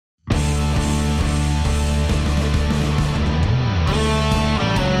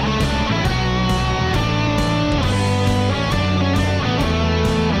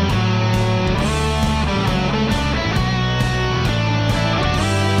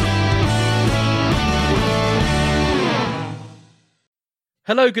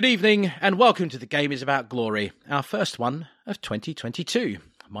Hello, good evening, and welcome to The Game is About Glory, our first one of 2022.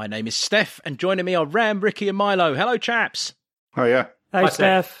 My name is Steph, and joining me are Ram, Ricky and Milo. Hello, chaps. Oh, yeah. Hey,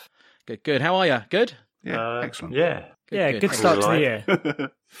 Steph. Good. How are you? Good? Yeah, excellent. Yeah. Good start to the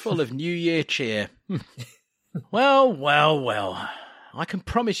year. Full of New Year cheer. Well. I can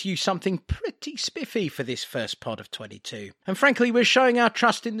promise you something pretty spiffy for this first pod of 22. And frankly, we're showing our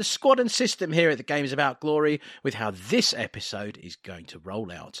trust in the squad and system here at The Games About Glory with how this episode is going to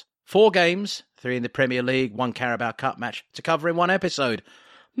roll out. 4 games, 3 in the Premier League, 1 Carabao Cup match to cover in one episode.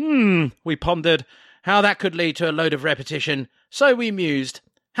 We pondered how that could lead to a load of repetition, so we mused.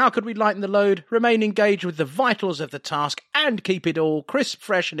 How could we lighten the load, remain engaged with the vitals of the task, and keep it all crisp,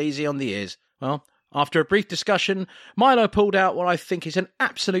 fresh and easy on the ears? Well, after a brief discussion, Milo pulled out what I think is an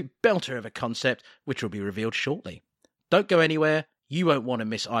absolute belter of a concept, which will be revealed shortly. Don't go anywhere. You won't want to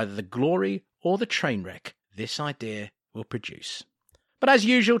miss either the glory or the train wreck this idea will produce. But as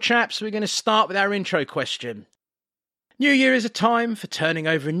usual, chaps, we're going to start with our intro question. New Year is a time for turning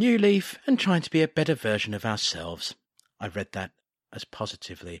over a new leaf and trying to be a better version of ourselves. I read that as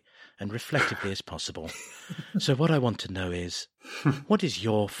positively and reflectively as possible. So what I want to know is, what is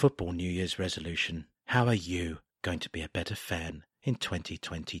your football New Year's resolution? How are you going to be a better fan in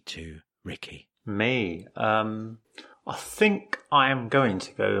 2022, Ricky? Me? I think I am going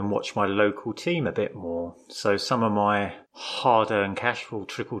to go and watch my local team a bit more. So some of my hard-earned cash will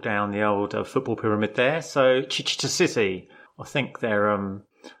trickle down the old football pyramid there. So Chichester City, I think they're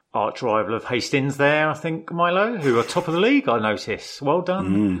arch rival of Hastings there, I think, Milo, who are top of the league, I notice. Well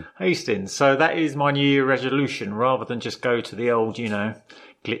done, Hastings. So that is my New Year resolution, rather than just go to the old, glam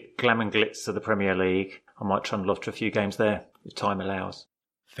and glitz of the Premier League. I might trundle off to a few games there, if time allows.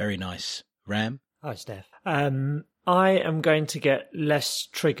 Very nice. Ram? Hi, Steph. I am going to get less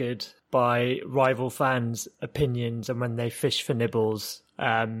triggered by rival fans' opinions and when they fish for nibbles.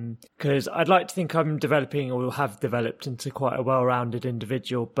 Because I'd like to think I'm developing or have developed into quite a well-rounded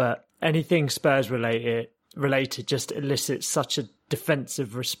individual, but anything Spurs related just elicits such a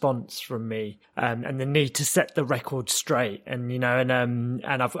defensive response from me, and the need to set the record straight. And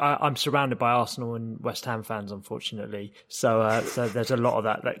I'm surrounded by Arsenal and West Ham fans, unfortunately. So there's a lot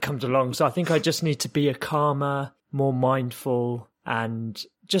of that comes along. So I think I just need to be a calmer, more mindful, and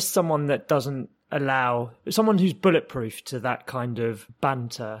just someone that doesn't someone who's bulletproof to that kind of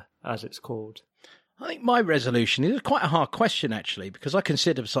banter, as it's called. I think my resolution is quite a hard question, actually, because I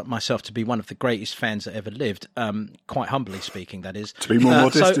consider myself to be one of the greatest fans that ever lived, quite humbly speaking, that is. To be more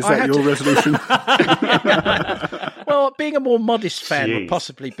modest, is that your resolution? Well, being a more modest fan would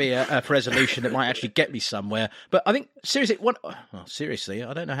possibly be a resolution that might actually get me somewhere. But I think, seriously,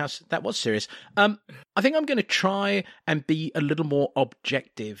 I don't know how that was serious. I think I'm going to try and be a little more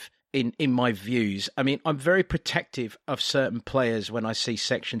objective in my views. I mean, I'm very protective of certain players when I see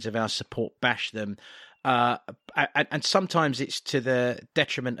sections of our support bash them, and sometimes it's to the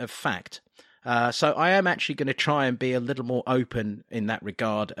detriment of fact. So I am actually going to try and be a little more open in that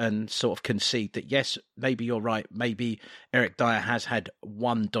regard and sort of concede that, yes, maybe you're right. Maybe Eric Dyer has had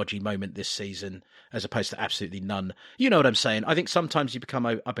one dodgy moment this season as opposed to absolutely none. You know what I'm saying? I think sometimes I become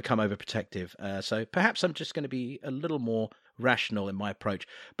overprotective. So perhaps I'm just going to be a little more rational in my approach.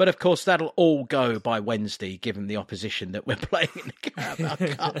 But of course, that'll all go by Wednesday, given the opposition that we're playing in the Carabao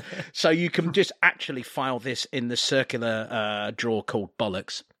Cup. So you can just actually file this in the circular draw called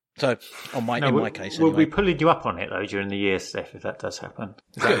bollocks. So, in my case, we'll anyway. be pulling you up on it though during the year, Steph, if that does happen.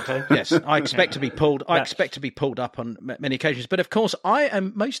 Is that okay? Yes, I expect to be pulled. I expect to be pulled up on many occasions. But of course, I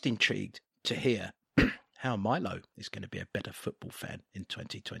am most intrigued to hear how Milo is going to be a better football fan in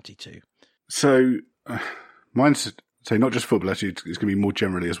 2022. So, mine's not just football. Actually, it's going to be more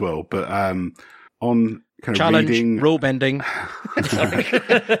generally as well. But on kind of challenge, reading, rule bending.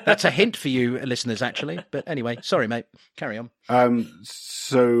 That's a hint for you, listeners. Actually, but anyway, sorry, mate. Carry on.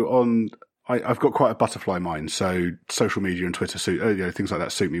 I've got quite a butterfly mind, so social media and Twitter things like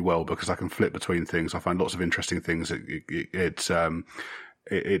that suit me well because I can flip between things. I find lots of interesting things. It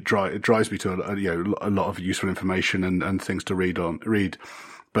drives me to a lot of useful information and things to read.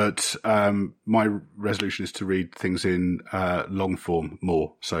 But my resolution is to read things in long form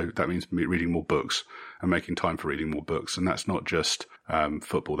more. So that means reading more books and making time for reading more books. And that's not just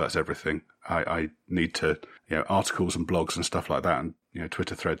football, that's everything. I need to, articles and blogs and stuff like that. And,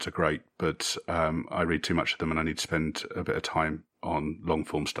 Twitter threads are great, but I read too much of them and I need to spend a bit of time on long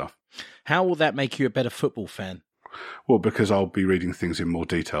form stuff. How will that make you a better football fan? Well, because I'll be reading things in more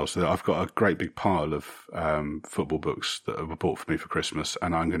detail. So I've got a great big pile of football books that were bought for me for Christmas,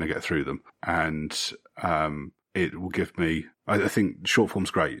 and I'm going to get through them. And it will give me. I think short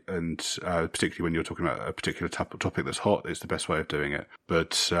form's great, and particularly when you're talking about a particular topic that's hot, it's the best way of doing it.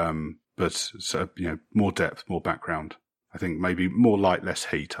 But so, more depth, more background. I think maybe more light, less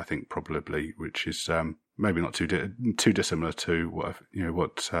heat. I think probably, which is maybe not too dissimilar to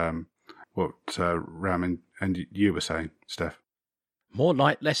what Ram and you were saying, Steph. More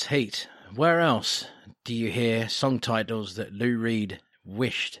light, less heat. Where else do you hear song titles that Lou Reed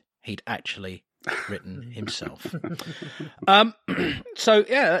wished he'd actually written himself? I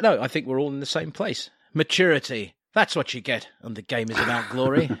think we're all in the same place. Maturity. That's what you get on The Game Is About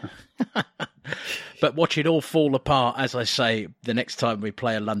Glory. But watch it all fall apart, as I say, the next time we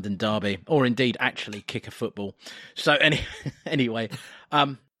play a London derby, or indeed actually kick a football. So anyway,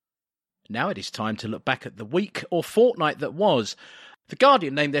 now it is time to look back at the week or fortnight that was. The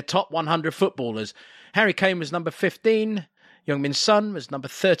Guardian named their top 100 footballers. Harry Kane was number 15, Heung-min Son was number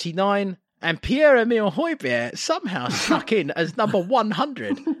 39, and Pierre-Emile Højbjerg somehow snuck in as number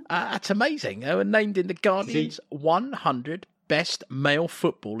 100. That's amazing. They were named in the Guardian's 100 best male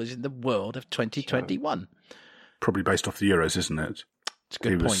footballers in the world of 2021. Probably based off the Euros, isn't it? It's a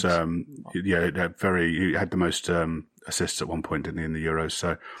good point. He had the most assists at one point in the Euros.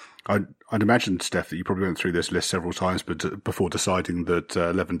 So I'd imagine, Steph, that you probably went through this list several times, but before deciding that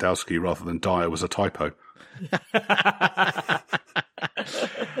Lewandowski rather than Dyer was a typo.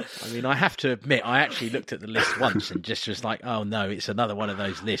 I mean, I have to admit, I actually looked at the list once and just was like, oh no, it's another one of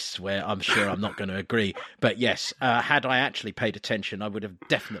those lists where I'm sure I'm not going to agree. But yes, had I actually paid attention, I would have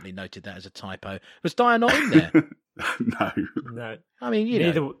definitely noted that as a typo. Was Dyer not in there? No. I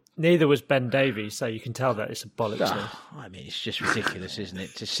mean, neither was Ben Davies, so you can tell that it's a bollocks. I mean, it's just ridiculous, isn't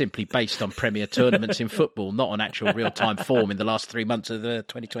it? It's simply based on Premier tournaments in football, not on actual real-time form in the last 3 months of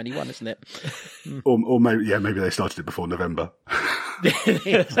 2021, isn't it? Or maybe they started it before November.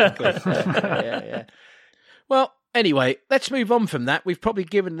 Exactly. Yeah. Well, anyway, let's move on from that. We've probably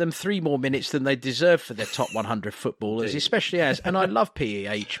given them 3 more minutes than they deserve for their top 100 footballers, especially and I love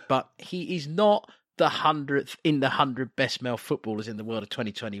PEH, but he is not the 100th in the 100 best male footballers in the world of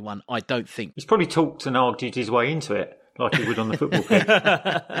 2021, I don't think. He's probably talked and argued his way into it, like he would on the football pitch.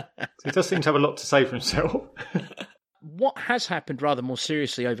 So he does seem to have a lot to say for himself. What has happened rather more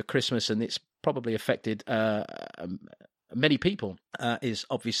seriously over Christmas, and it's probably affected many people, is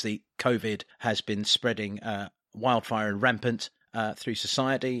obviously COVID has been spreading wildfire and rampant through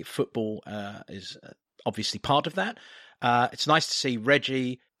society. Football is obviously part of that. It's nice to see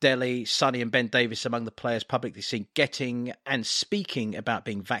Reggie, Dele, Sonny and Ben Davies among the players publicly seen getting and speaking about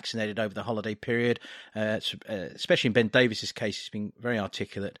being vaccinated over the holiday period. Especially in Ben Davies' case, he's been very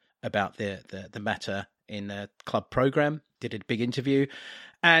articulate about the matter in a club programme, did a big interview.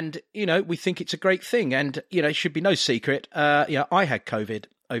 And, we think it's a great thing. And, it should be no secret. I had COVID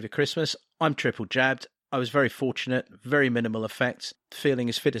over Christmas. I'm triple jabbed. I was very fortunate, very minimal effects, feeling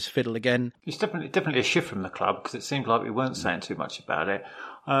as fit as a fiddle again. It's definitely a shift from the club because it seemed like we weren't saying too much about it.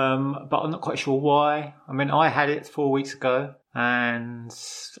 But I'm not quite sure why. I mean, I had it 4 weeks ago and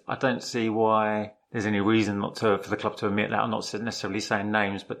I don't see why there's any reason for the club to admit that. I'm not necessarily saying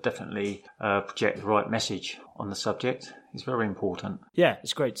names, but definitely project the right message on the subject. It's very important. Yeah,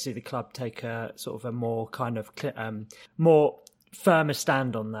 it's great to see the club take a sort of a more kind of more firmer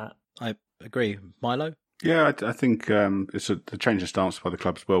stand on that. I agree. Milo? Yeah, I think it's a change of stance by the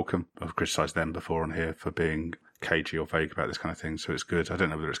club's welcome. I've criticised them before on here for being cagey or vague about this kind of thing, so it's good. I don't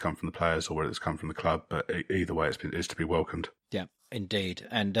know whether it's come from the players or whether it's come from the club, but either way, it's to be welcomed. Yeah, indeed.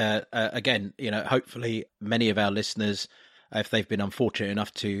 And again, hopefully many of our listeners, if they've been unfortunate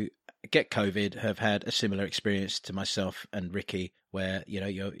enough to get COVID, have had a similar experience to myself and Ricky, where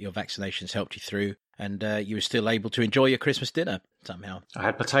your vaccinations helped you through, and you were still able to enjoy your Christmas dinner somehow. I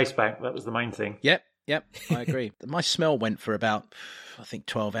had my taste back. That was the main thing. Yep, I agree. My smell went for about, I think,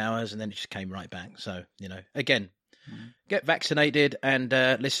 12 hours, and then it just came right back. So, again, get vaccinated and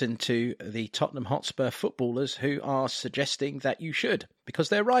listen to the Tottenham Hotspur footballers who are suggesting that you should, because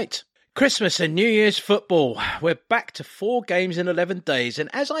they're right. Christmas and New Year's football. We're back to 4 games in 11 days. And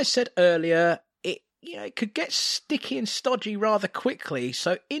as I said earlier, it could get sticky and stodgy rather quickly.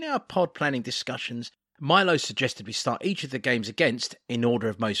 So in our pod planning discussions, Milo suggested we start each of the games against, in order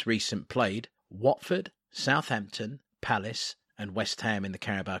of most recent played, Watford, Southampton, Palace and West Ham in the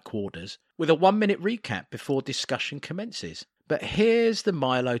Carabao quarters, with a 1-minute recap before discussion commences. But here's the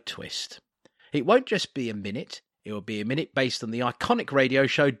Milo twist. It won't just be a minute, it will be a minute based on the iconic radio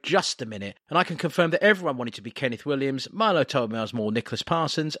show Just a Minute, and I can confirm that everyone wanted to be Kenneth Williams. Milo told me I was more Nicholas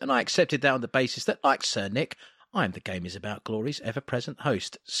Parsons, and I accepted that on the basis that, like Sir Nick, I am The Game Is About Glory's ever-present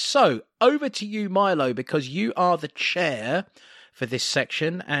host. So, over to you, Milo, because you are the chair. for this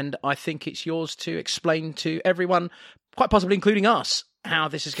section, and I think it's yours to explain to everyone, quite possibly including us, how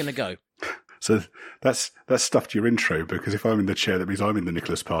this is going to go. So that's stuffed your intro, because if I'm in the chair, that means I'm in the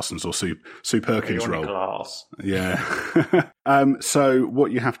Nicholas Parsons or Sue Perkins role. Glass. Yeah. So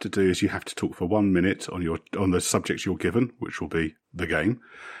what you have to do is you have to talk for 1 minute on the subject you're given, which will be the game,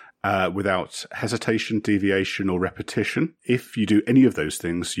 without hesitation, deviation, or repetition. If you do any of those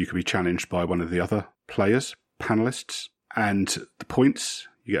things, you can be challenged by one of the other players, panelists, and the points.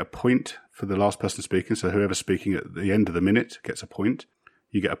 You get a point for the last person speaking. So whoever's speaking at the end of the minute gets a point.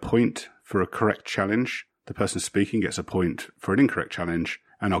 You get a point for a correct challenge. The person speaking gets a point for an incorrect challenge,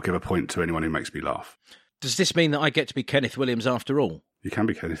 and I'll give a point to anyone who makes me laugh. Does this mean that I get to be Kenneth Williams after all? You can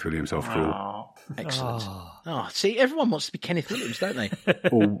be Kenneth Williams after all. Excellent. See, everyone wants to be Kenneth Williams, don't they?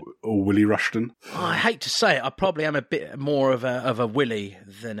 or Willie Rushton. I hate to say it, I probably am a bit more of a Willie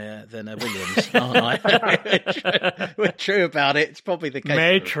than a Williams, aren't I? We're true about it. It's probably the case.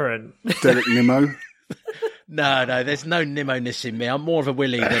 Matron. Derek Nimmo. No, there's no Nimmo-ness in me. I'm more of a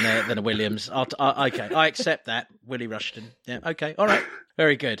Willie than a Williams. Okay, I accept that. Willie Rushton. Yeah, okay, all right.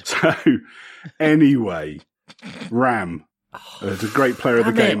 Very good. So, anyway, Ram, as a great player of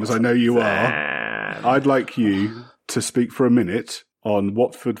the game, as I know you are, I'd like you to speak for a minute on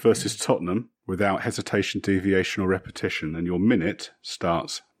Watford versus Tottenham without hesitation, deviation, or repetition. And your minute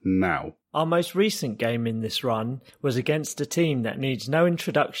starts now. Our most recent game in this run was against a team that needs no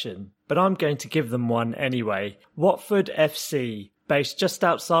introduction, but I'm going to give them one anyway. Watford FC, based just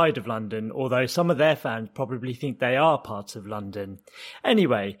outside of London, although some of their fans probably think they are part of London.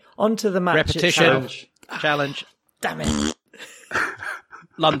 Anyway, on to the match. Repetition. Challenge. Damn it.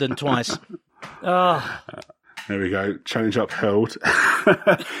 London twice. There we go. Challenge upheld.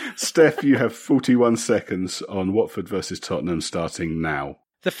 Steph, you have 41 seconds on Watford versus Tottenham starting now.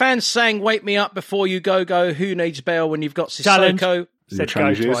 The fans sang "Wake me up before you go go." Who needs Bell when you've got Sissoko? Challenge. Said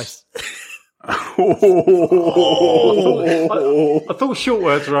go twice. I thought short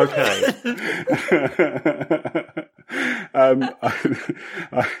words were okay. I'm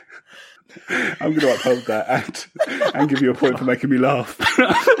going to uphold that and give you a point for making me laugh.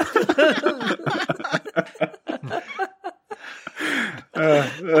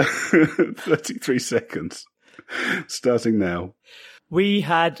 33 seconds. Starting now. We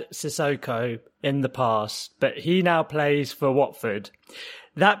had Sissoko in the past, but he now plays for Watford.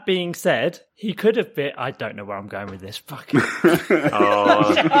 That being said, he could have been... I don't know where I'm going with this. Fucking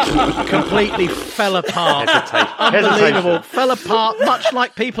completely fell apart. Unbelievable. Fell apart, much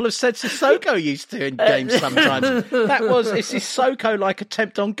like people have said Sissoko used to in games sometimes. It's Sissoko like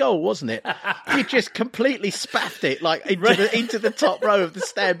attempt on goal, wasn't it? You just completely spaffed it like into the top row of the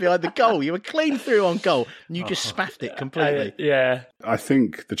stand behind the goal. You were clean through on goal and you just spaffed it completely. Yeah. I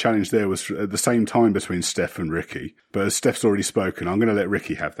think the challenge there was at the same time between Steph and Ricky. But as Steph's already spoken, I'm going to let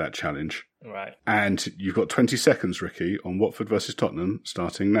Ricky have that challenge. Right. And you've got 20 seconds, Ricky, on Watford versus Tottenham,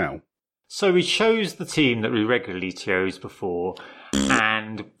 starting now. So we chose the team that we regularly chose before,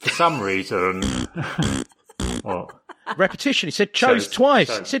 and for some reason... What? Repetition. He said chose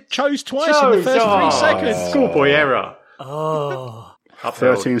twice. He said chose twice in the first 3 seconds. Schoolboy error.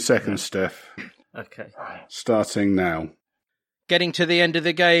 13 seconds, Steph. Okay. Starting now. Getting to the end of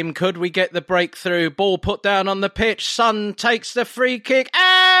the game, could we get the breakthrough? Ball put down on the pitch. Son takes the free kick,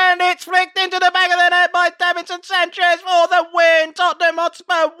 and it's flicked into the back of the net by Davinson Sanchez for the win. Tottenham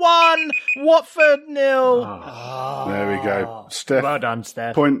Hotspur 1, Watford 0. There we go. Steph. Well done,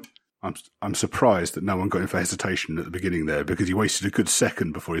 Steph. Point. I'm surprised that no one got in for hesitation at the beginning there, because he wasted a good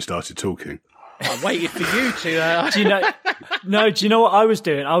second before he started talking. I waited for you to... Do you know what I was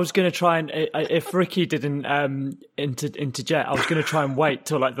doing? I was going to try and, if Ricky didn't interject, I was going to try and wait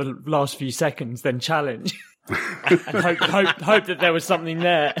till like the last few seconds, then challenge. And hope that there was something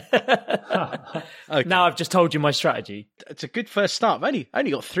there. Okay. Now I've just told you my strategy. It's a good first start. I've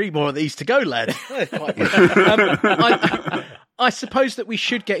only got 3 more of these to go, lads. I suppose that we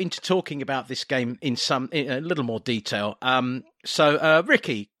should get into talking about this game in a little more detail. So,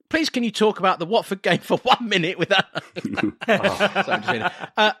 Ricky, please, can you talk about the Watford game for 1 minute without...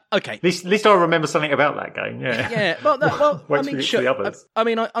 Okay. At least I'll remember something about that game. Yeah. Yeah. Well, I mean, sure. I'm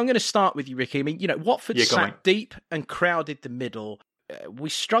going to start with you, Ricky. I mean, Watford sat deep and crowded the middle. We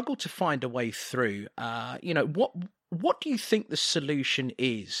struggled to find a way through. What do you think the solution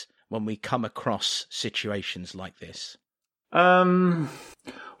is when we come across situations like this? Well,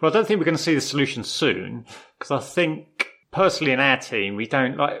 I don't think we're going to see the solution soon, because I think... Personally, in our team, we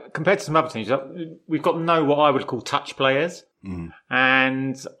don't compared to some other teams. We've got no what I would call touch players,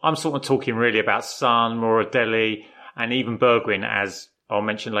 and I'm sort of talking really about Son, Moradeli, and even Bergwijn, as I'll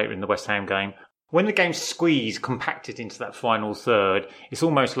mention later in the West Ham game. when the game's squeezed, compacted into that final third, it's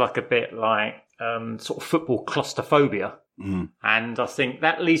almost like a bit like sort of football claustrophobia. And I think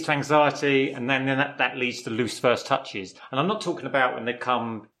that leads to anxiety, and then that leads to loose first touches. And I'm not talking about when they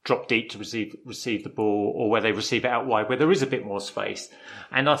come drop deep to receive the ball, or where they receive it out wide, where there is a bit more space.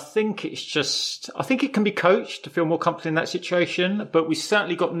 And I think it can be coached to feel more comfortable in that situation, but we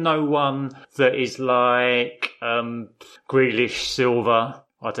certainly got no one that is like Grealish, Silva,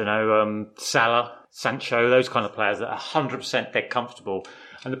 I don't know, Salah, Sancho, those kind of players that are 100% dead comfortable.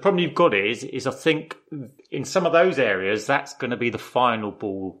 And the problem you've got is I think in some of those areas, that's going to be the final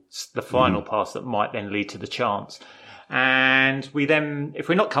ball, the final pass that might then lead to the chance. And we then, if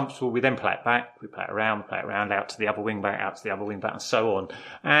we're not comfortable, we then play it back. We play it around, out to the other wing back, out to the other wing back, and so on.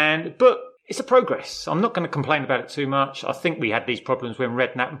 But it's a progress. I'm not going to complain about it too much. I think we had these problems when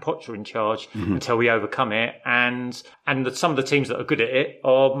Redknapp and Poch were in charge until we overcome it. And some of the teams that are good at it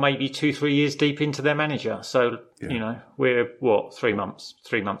are maybe 2-3 years deep into their manager. So, we're 3 months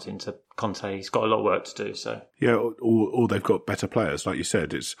into Conte. He's got a lot of work to do. So yeah, or they've got better players, like you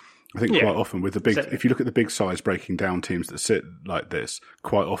said. I think quite often with the big, if you look at the big size breaking down teams that sit like this,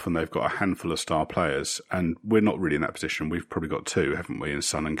 quite often they've got a handful of star players, and we're not really in that position. We've probably got 2, haven't we, in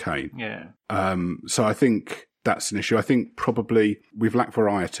Son and Kane? Yeah. So I think that's an issue. I think probably we've lacked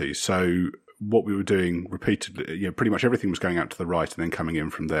variety. So what we were doing repeatedly, pretty much everything was going out to the right and then coming in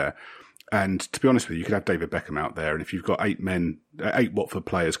from there. And to be honest with you could have David Beckham out there, and if you've got 8 Watford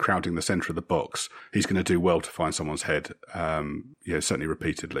players crowding the centre of the box, he's going to do well to find someone's head, certainly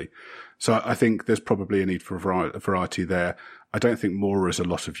repeatedly. So I think there's probably a need for variety there. I don't think Moura is a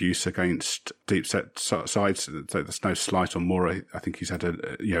lot of use against deep set sides. There's no slight on Moura. I think he's had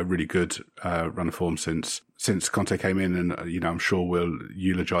a really good run of form since Conte came in, and I'm sure we'll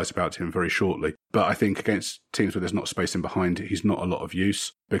eulogise about him very shortly. But I think against teams where there's not space in behind, he's not a lot of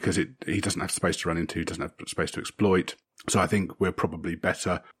use because he doesn't have space to run into, doesn't have space to exploit. So I think we're probably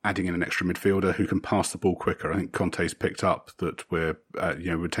better adding in an extra midfielder who can pass the ball quicker. I think Conte's picked up that we're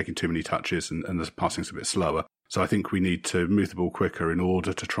taking too many touches and the passing's a bit slower. So I think we need to move the ball quicker in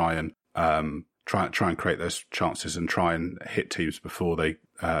order to try and create those chances and try and hit teams before they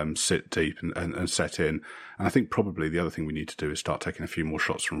sit deep and set in. And I think probably the other thing we need to do is start taking a few more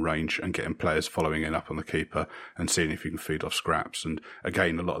shots from range and getting players following in up on the keeper and seeing if you can feed off scraps. And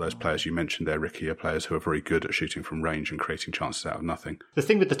again, a lot of those players you mentioned there, Ricky, are players who are very good at shooting from range and creating chances out of nothing. The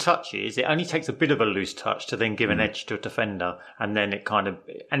thing with the touch is it only takes a bit of a loose touch to then give an edge to a defender. And then it kind of,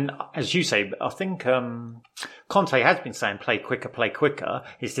 and as you say, I think Conte has been saying play quicker.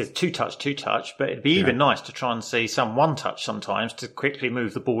 It's just two touch, but it'd be even nice to try and see some one touch sometimes to quickly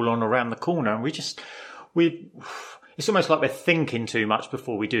move the ball on around the corner. And it's almost like we're thinking too much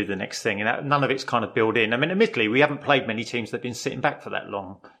before we do the next thing, and none of it's kind of built in. I mean, admittedly, we haven't played many teams that have been sitting back for that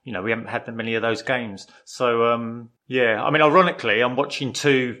long. We haven't had that many of those games. So, I mean, ironically, I'm watching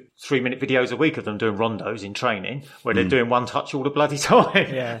 2 3-minute videos a week of them doing rondos in training where they're doing one touch all the bloody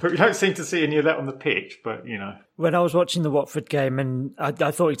time. Yeah. But we don't seem to see any of that on the pitch, but, When I was watching the Watford game, and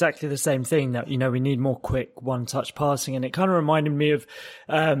I thought exactly the same thing, that, we need more quick one-touch passing, and it kind of reminded me of,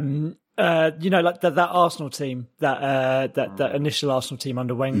 like that Arsenal team, that initial Arsenal team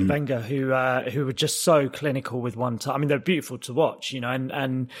under Wenger, who were just so clinical with one touch. I mean, they're beautiful to watch,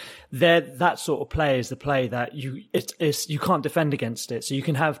 and they're that sort of play is the play that you can't defend against it. So you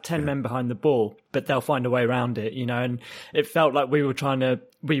can have 10 men behind the ball, but they'll find a way around it, and it felt like we were trying to,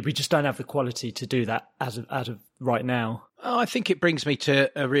 we just don't have the quality to do that as of right now. Oh, I think it brings me to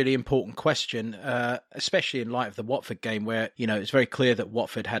a really important question, especially in light of the Watford game where, it's very clear that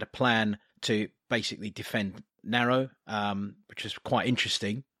Watford had a plan to basically defend narrow, which is quite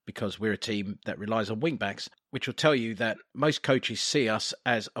interesting because we're a team that relies on wing-backs, which will tell you that most coaches see us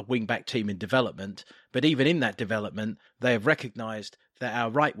as a wing-back team in development. But even in that development, they have recognised that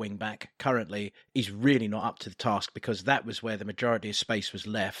our right wing-back currently is really not up to the task because that was where the majority of space was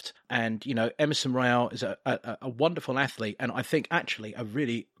left. And, Emerson Royal is a wonderful athlete and I think actually a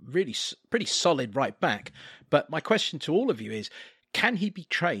really, really pretty solid right back. But my question to all of you is, can he be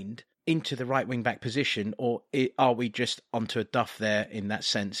trained into the right wing back position, or are we just onto a duff there in that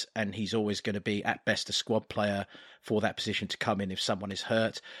sense and he's always going to be at best a squad player for that position to come in if someone is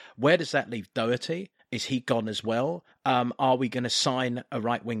hurt? Where does that leave Doherty? Is he gone as well? Are we going to sign a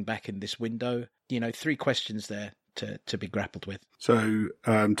right wing back in this window? 3 questions there to be grappled with. So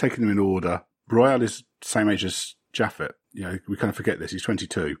taking them in order, Royal is the same age as Jaffet. We kind of forget this. He's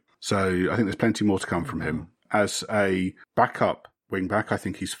 22. So I think there's plenty more to come from him. As a backup wing back, I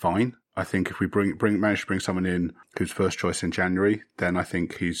think he's fine. I think if we manage to bring someone in who's first choice in January, then I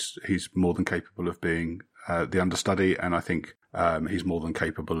think he's more than capable of being the understudy. And I think he's more than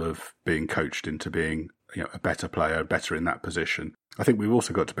capable of being coached into being a better player, better in that position. I think we've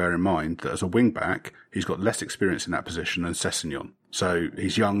also got to bear in mind that as a wing-back, he's got less experience in that position than Sessegnon. So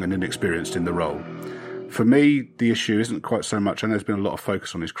he's young and inexperienced in the role. For me, the issue isn't quite so much, and there's been a lot of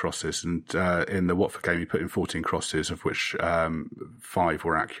focus on his crosses, and in the Watford game he put in 14 crosses, of which 5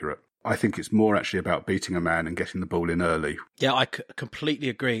 were accurate. I think it's more actually about beating a man and getting the ball in early. Yeah, I completely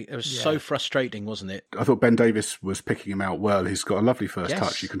agree. It was so frustrating, wasn't it? I thought Ben Davies was picking him out well. He's got a lovely first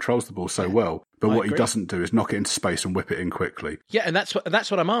touch. He controls the ball so well. But what he doesn't do is knock it into space and whip it in quickly. Yeah, and that's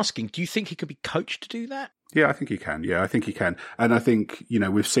what I'm asking. Do you think he could be coached to do that? Yeah, I think he can. Yeah, I think he can. And I think,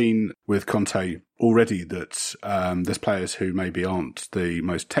 we've seen with Conte already that there's players who maybe aren't the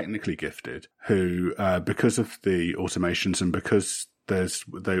most technically gifted who, because of the automations and because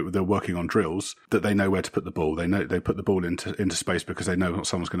they're working on drills, that they know where to put the ball. They know they put the ball into space because they know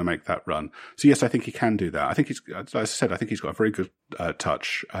someone's going to make that run. So yes, I think he can do that. I think as I said, I think he's got a very good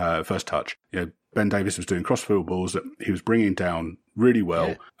first touch. Ben Davies was doing crossfield balls that he was bringing down really well.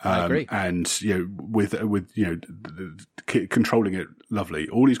 Yeah, I agree. And with controlling it lovely.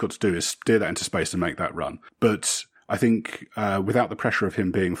 All he's got to do is steer that into space and make that run. But I think without the pressure of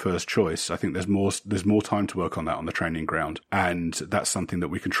him being first choice, I think there's more time to work on that on the training ground, and that's something that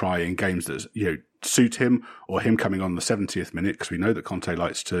we can try in games that suit him, or him coming on the 70th minute, because we know that Conte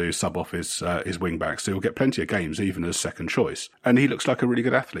likes to sub off his wing backs, so he'll get plenty of games even as second choice, and he looks like a really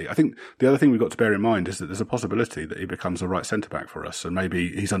good athlete. I think the other thing we've got to bear in mind is that there's a possibility that he becomes a right centre back for us, and maybe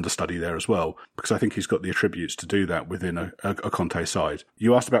he's understudy there as well, because I think he's got the attributes to do that within a Conte side.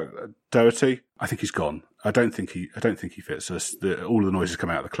 You asked about Doherty. I think he's gone. I don't think he fits us. All the noises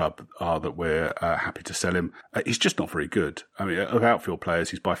coming out of the club are that we're happy to sell him. He's just not very good. I mean, of outfield players,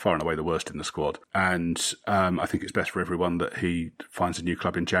 he's by far and away the worst in the squad. And I think it's best for everyone that he finds a new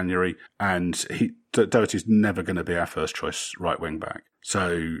club in January. And Doherty's never going to be our first choice right wing back.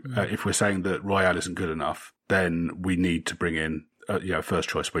 So if we're saying that Royale isn't good enough, then we need to bring in first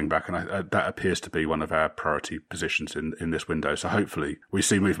choice wing back, and that appears to be one of our priority positions in this window. So hopefully we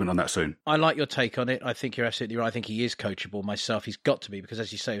see movement on that soon. I like your take on it. I think you're absolutely right. I think he is coachable myself. He's got to be, because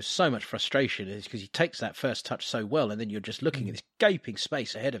as you say, there's so much frustration is because he takes that first touch so well, and then you're just looking at this gaping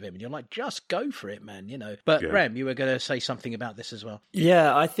space ahead of him, and you're like, just go for it, man. But Rem, you were going to say something about this as well.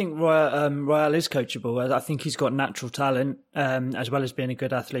 Yeah, I think Royale is coachable. I think he's got natural talent, as well as being a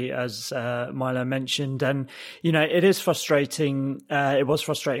good athlete, as Milo mentioned. And it is frustrating. It was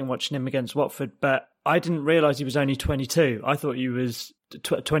frustrating watching him against Watford, but I didn't realise he was only 22. I thought he was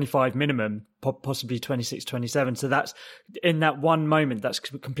 25 minimum, possibly 26, 27. So that's, in that one moment, that's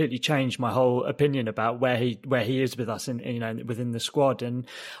completely changed my whole opinion about where he is with us within the squad. And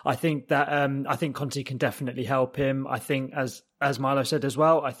I think that I think Conte can definitely help him. I think as Milo said as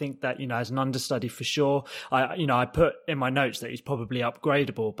well, I think that, as an understudy for sure, I put in my notes that he's probably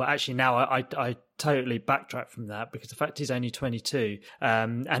upgradable, but actually now I totally backtrack from that, because the fact he's only 22,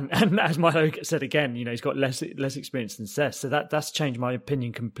 and as Milo said again, he's got less experience than Cess, so that's changed my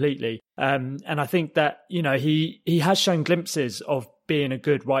opinion completely. And I think that, he has shown glimpses of being a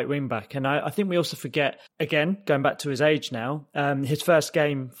good right wing back. And I think we also forget, again, going back to his age now, his first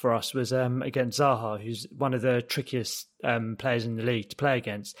game for us was against Zaha, who's one of the trickiest players in the league to play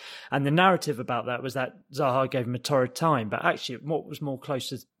against. And the narrative about that was that Zaha gave him a torrid time, but actually what was more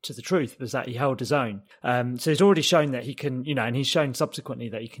closer to the truth was that he held his own. So he's already shown that he can, and he's shown subsequently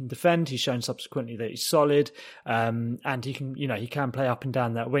that he can defend. He's shown subsequently that he's solid, and he can, he can play up and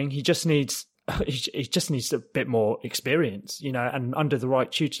down that wing. He just needs a bit more experience, and under the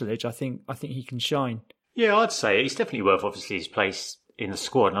right tutelage, I think he can shine. Yeah, I'd say he's definitely worth, obviously, his place in the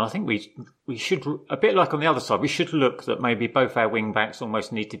squad. And I think we should, a bit like on the other side, we should look that maybe both our wing backs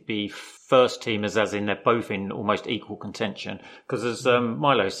almost need to be first teamers, as in they're both in almost equal contention. Because as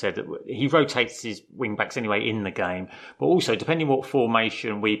Milo said, he rotates his wing backs anyway in the game. But also, depending what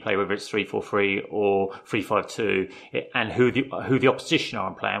formation we play, whether it's 3-4-3 or 3-5-2, and who the opposition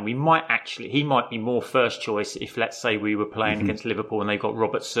are playing, he might be more first choice if, let's say, we were playing against Liverpool and they got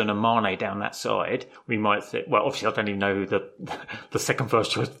Robertson and Mane down that side. We might think, well, obviously I don't even know who the second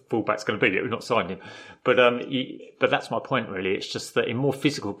first choice fullback's going to be yet. We've not signed him. But that's my point, really. It's just that in more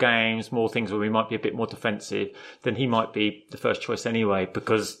physical games, more things where we might be a bit more defensive, then he might be the first choice anyway,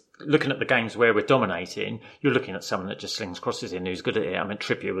 because looking at the games where we're dominating, you're looking at someone that just slings crosses in, who's good at it. I mean,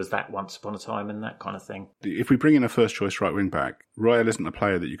 Trippier was that once upon a time and that kind of thing. If we bring in a first choice right wing back, Royale isn't a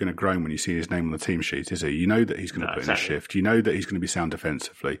player that you're going to groan when you see his name on the team sheet, is he? You know that he's going to put in a shift. You know that he's going to be sound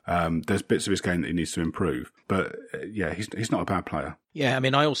defensively. There's bits of his game that he needs to improve. But he's not a bad player. Yeah, I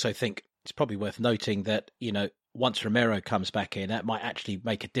mean, I also think it's probably worth noting that, once Romero comes back in, that might actually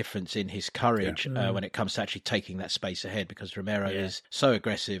make a difference in his courage when it comes to actually taking that space ahead, because Romero is so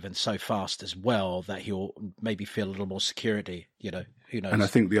aggressive and so fast as well that he'll maybe feel a little more security, Who knows? And I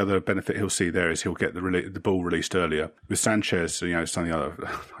think the other benefit he'll see there is he'll get the ball released earlier. With Sanchez, something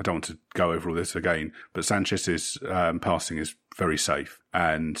I don't want to go over all this again, but Sanchez's passing is very safe,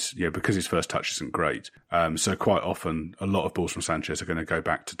 and because his first touch isn't great, so quite often a lot of balls from Sanchez are going to go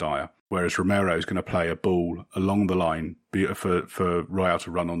back to Dyer, whereas Romero is going to play a ball along the line for Royal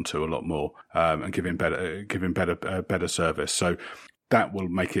to run onto a lot more, and give him better service. So that will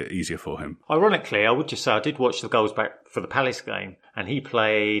make it easier for him. Ironically, I would just say I did watch the goals back for the Palace game, and he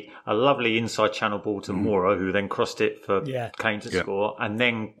played a lovely inside channel ball to Moura, who then crossed it for Kane to score, and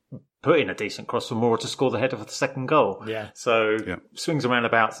then put in a decent cross for Moura to score the header for the second goal. Yeah. So swings and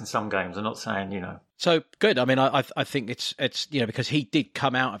roundabouts in some games. I'm not saying, So good. I mean, I think it's because he did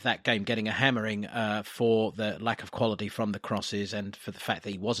come out of that game getting a hammering for the lack of quality from the crosses and for the fact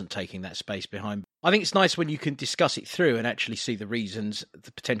that he wasn't taking that space behind. I think it's nice when you can discuss it through and actually see the reasons,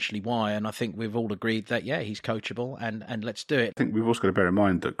 potentially why. And I think we've all agreed that, he's coachable and let's do it. I think we've also got to bear in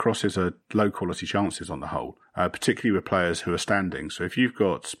mind that crosses are low quality chances on the whole, particularly with players who are standing. So if you've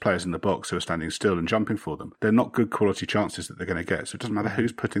got players in the box who are standing still and jumping for them, they're not good quality chances that they're going to get. So it doesn't matter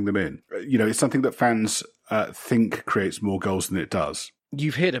who's putting them in. It's something that fans think creates more goals than it does.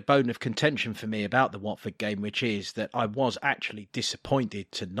 You've hit a bone of contention for me about the Watford game, which is that I was actually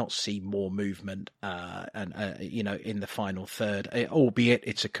disappointed to not see more movement, in the final third. Albeit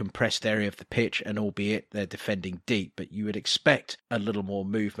it's a compressed area of the pitch, and albeit they're defending deep, but you would expect a little more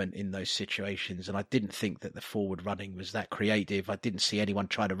movement in those situations. And I didn't think that the forward running was that creative. I didn't see anyone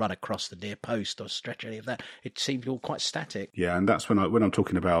trying to run across the near post or stretch any of that. It seemed all quite static. Yeah, and that's when I'm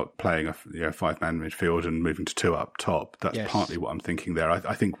talking about playing a 5-man midfield and moving to 2 up top. That's partly what I'm thinking there.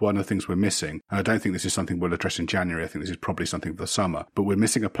 I think one of the things we're missing, and I don't think this is something we'll address in January, I think this is probably something for the summer, but we're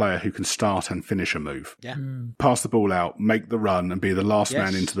missing a player who can start and finish a move. Yeah. Pass the ball out, make the run, and be the last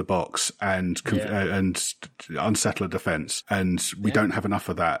man into the box and unsettle a defence. And we don't have enough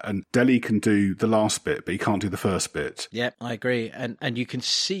of that. And Dele can do the last bit, but he can't do the first bit. Yeah, I agree. And you can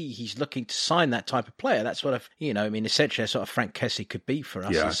see he's looking to sign that type of player. That's what essentially a sort of Frank Kessie could be for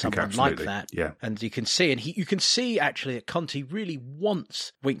us, as someone like that. Yeah. And you can see, you can see actually that Conte really wants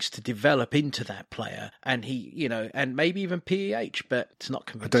Winks to develop into that player, and he, and maybe even PEH, but it's not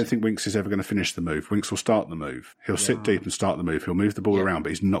convincing. I don't think Winks is ever going to finish the move. Winks will start the move. He'll sit deep and start the move. He'll move the ball around, but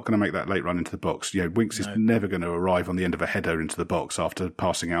he's not going to make that late run into the box. Winks is never going to arrive on the end of a header into the box after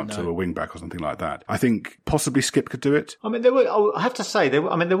passing out to a wing back or something like that. I think possibly Skip could do it. I mean, I have to say, there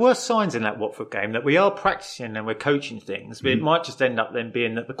were signs in that Watford game that we are practicing and we're coaching things, but it might just end up then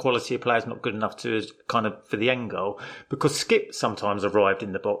being that the quality of player is not good enough to kind of for the end goal, because Skip sometimes arrived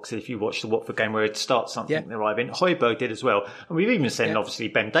in the box. If you watch the Watford game where he'd start something and arrive in, Højbjerg did as well. And we've even seen obviously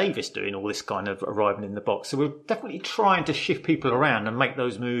Ben Davies doing all this kind of arriving in the box. So we're definitely trying to shift people around and make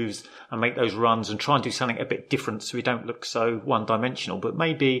those moves and make those runs and try and do something a bit different so we don't look so one-dimensional. But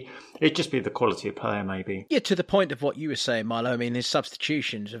maybe it'd just be the quality of player, maybe. Yeah, to the point of what you were saying, Milo, I mean, his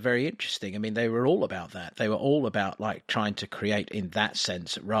substitutions are very interesting. I mean, they were all about that. They were all about trying to create in that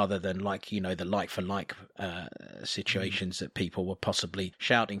sense rather than the like-for-like situations that people were possibly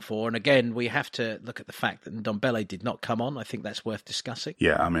shouting for. And again, we have to look at the fact that Ndombele did not come on. I think that's worth discussing.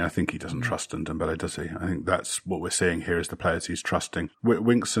 Yeah, I mean, I think he doesn't trust Ndombele, does he? I think that's what we're seeing here is the players he's trusting.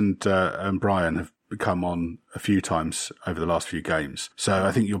 Winks and Brian have come on a few times over the last few games. So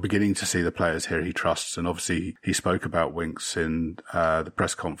I think you're beginning to see the players here he trusts. And obviously he spoke about Winks in the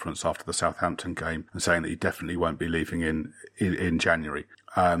press conference after the Southampton game and saying that he definitely won't be leaving in January.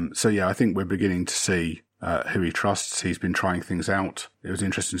 I think we're beginning to see who he trusts. He's been trying things out. It was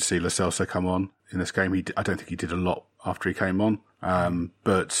interesting to see Lo Celso come on in this game. I don't think he did a lot after he came on,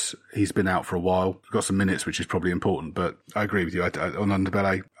 but he's been out for a while. Got some minutes, which is probably important. But I agree with you. On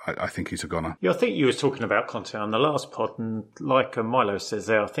Ndombele, I think he's a goner. Yeah, I think you were talking about Conte on the last pod, and like Milo says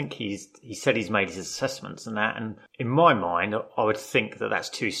there, I think he said he's made his assessments and that. And in my mind, I would think that that's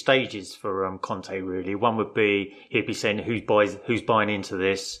 2 stages for Conte. Really, one would be he'd be saying who's buying into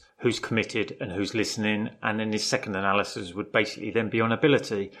this, who's committed and who's listening. And then his second analysis would basically then be on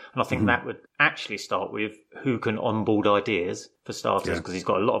ability. And I think that would actually start with who can onboard ideas for starters, because he's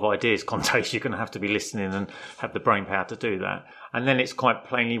got a lot of ideas. Conte, you're going to have to be listening and have the brain power to do that. And then it's quite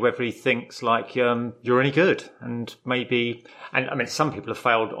plainly whether he thinks like you're any good, and maybe. And I mean, some people have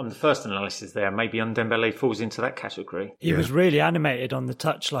failed on the first analysis there. Maybe Ndombele falls into that category. He was really animated on the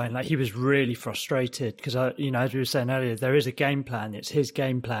touchline. Like, he was really frustrated because, as we were saying earlier, there is a game plan. It's his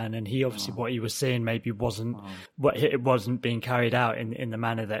game plan, and he obviously what he was seeing maybe wasn't being carried out in the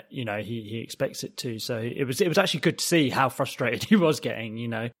manner that he expects it to. So it was actually good to see how frustrated he was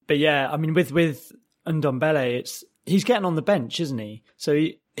getting. But yeah, I mean, with Ndombele, he's getting on the bench, isn't he? So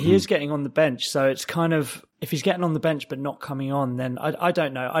he is getting on the bench. So it's kind of, if he's getting on the bench but not coming on, then I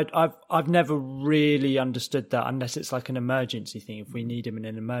don't know. I've never really understood that, unless it's like an emergency thing, if we need him in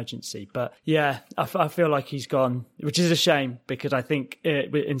an emergency. But yeah, I feel like he's gone, which is a shame, because I think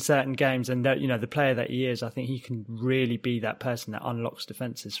in certain games, and that, the player that he is, I think he can really be that person that unlocks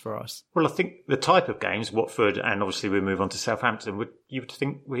defences for us. Well, I think the type of games, Watford, and obviously we move on to Southampton, you would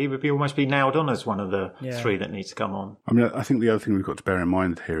think he would almost be nailed on as one of the three that needs to come on. I mean, I think the other thing we've got to bear in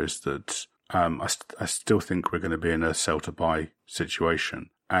mind here is that I still think we're going to be in a sell to buy situation,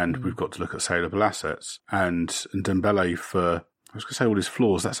 and we've got to look at saleable assets. And Dembele, for, I was going to say all his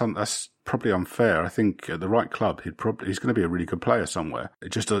flaws, that's probably unfair. I think at the right club, he's going to be a really good player somewhere.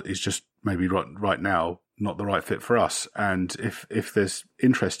 He's just maybe right now not the right fit for us. And if there's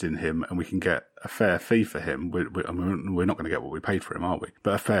interest in him and we can get a fair fee for him, we're not going to get what we paid for him, are we?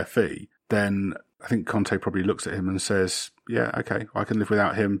 But a fair fee, then I think Conte probably looks at him and says, yeah, okay, I can live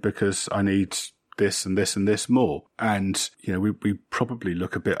without him because I need this and this and this more. And, we probably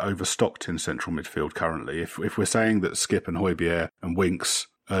look a bit overstocked in central midfield currently. If we're saying that Skip and Højbjerg and Winks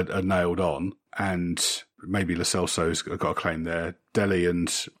are nailed on, and maybe Lo Celso's got a claim there, Dele and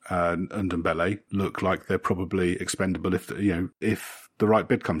Ndombele look like they're probably expendable if the right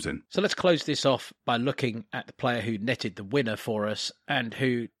bid comes in. So let's close this off by looking at the player who netted the winner for us, and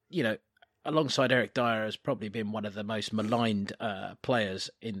who, alongside Eric Dyer, has probably been one of the most maligned players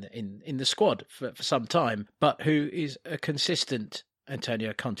in the squad for some time, but who is a consistent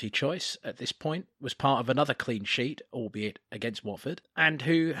Antonio Conte choice at this point, was part of another clean sheet, albeit against Watford, and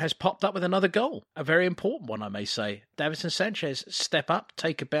who has popped up with another goal. A very important one, I may say. Davinson Sanchez, step up,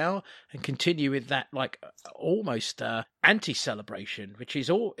 take a bow, and continue with that almost anti-celebration, which is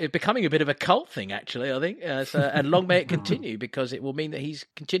becoming a bit of a cult thing, actually, I think. And long may it continue, because it will mean that he's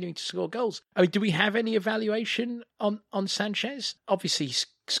continuing to score goals. I mean, do we have any evaluation on Sanchez? Obviously, he's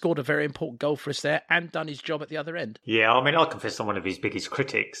scored a very important goal for us there and done his job at the other end. Yeah, I mean, I confess I'm one of his biggest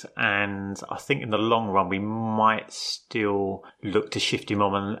critics, and I think in the long run we might still look to shift him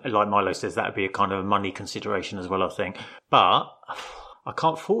on, and like Milo says, that would be a kind of money consideration as well, I think. But I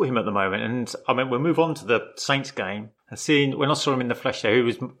can't fault him at the moment, and I mean, we'll move on to the Saints game, and when I saw him in the flesh there,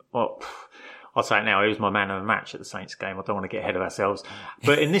 I'll say it now, he was my man of the match at the Saints game. I don't want to get ahead of ourselves.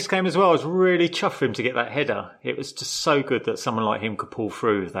 But in this game as well, I was really chuffed for him to get that header. It was just so good that someone like him could pull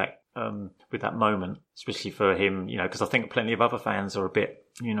through with that moment, especially for him, because I think plenty of other fans are a bit,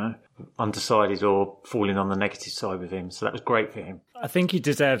 undecided or falling on the negative side with him. So that was great for him. I think he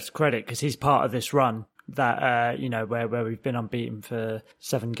deserves credit because he's part of this run that where we've been unbeaten for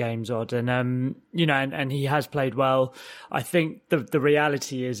 7 games odd, and and he has played well. I think the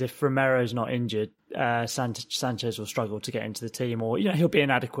reality is, if Romero's not injured, Sanchez will struggle to get into the team, or he'll be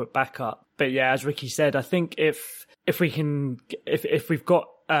an adequate backup. But yeah, as Ricky said, I think if we've got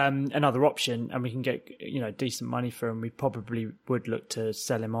another option and we can get decent money for him, we probably would look to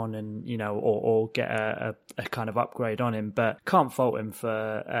sell him on and or get a kind of upgrade on him. But can't fault him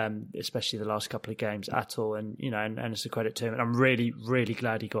for especially the last couple of games at all, and and it's a credit to him, and I'm really, really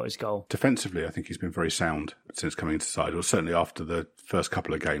glad he got his goal. Defensively, I think he's been very sound since coming into the side, or certainly after the first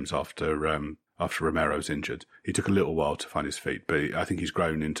couple of games after Romero's injured. He took a little while to find his feet, but I think he's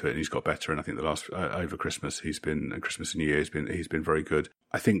grown into it and he's got better. And I think the last over Christmas, Christmas and New Year, he's been very good.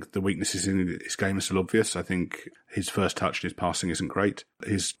 I think the weaknesses in his game are still obvious. I think his first touch and his passing isn't great.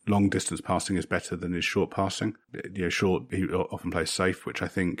 His long distance passing is better than his short passing. Short, he often plays safe, which I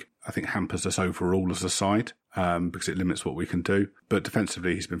think hampers us overall as a side, because it limits what we can do. But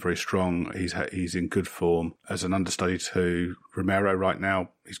defensively, he's been very strong. He's in good form as an understudy to Romero right now.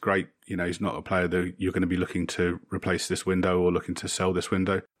 He's great. He's not a player that you're going to be looking to replace this window or looking to sell this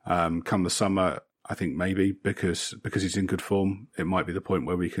window. Come the summer, I think maybe because he's in good form, it might be the point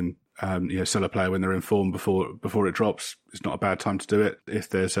where we can sell a player when they're in form before it drops. It's not a bad time to do it if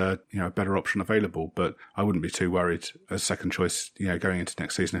there's a better option available. But I wouldn't be too worried as second choice going into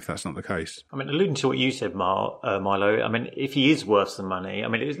next season if that's not the case. I mean, alluding to what you said, Milo. I mean, if he is worth some money, I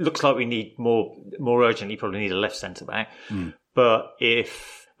mean, it looks like we need more urgently. Probably need a left centre back. But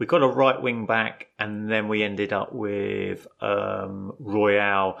if we got a right wing back, and then we ended up with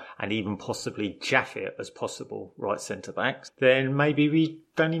Royale and even possibly Jaffet as possible right centre backs, then maybe we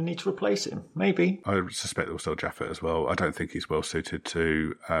don't even need to replace him. Maybe. I suspect they'll sell Jaffet as well. I don't think he's well suited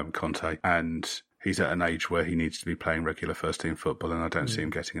to Conte, and he's at an age where he needs to be playing regular first team football, and I don't see him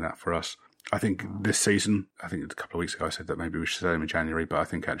getting that for us. I think this season, I think a couple of weeks ago I said that maybe we should sell him in January, but I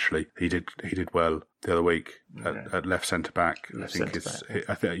think actually he did well the other week at left centre back.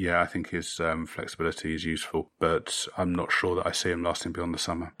 I think his flexibility is useful, but I'm not sure that I see him lasting beyond the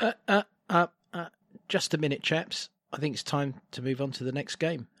summer. Just a minute, chaps. I think it's time to move on to the next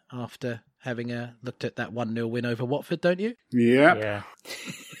game after having looked at that 1-0 win over Watford, don't you? Yeah.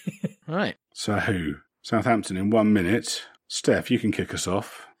 Right. So, Southampton in 1 minute. Steph, you can kick us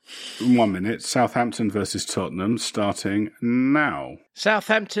off. In 1 minute, Southampton versus Tottenham, starting now.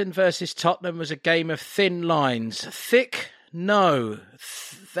 Southampton versus Tottenham was a game of thin lines. Thick? No.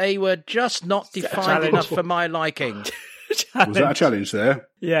 They were just not defined enough for my liking. Was that a challenge there?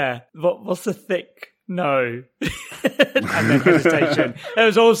 Yeah. What's the thick? No. And then hesitation. There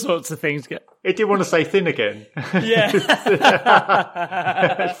was all sorts of things. It did want to say thin again. Yeah.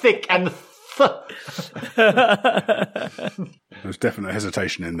 Thick and There's definite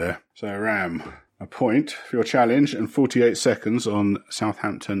hesitation in there. So, Ram, a point for your challenge and 48 seconds on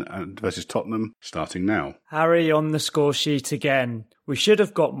Southampton versus Tottenham, starting now. Harry on the score sheet again. We should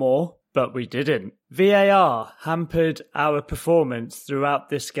have got more, but we didn't. VAR hampered our performance throughout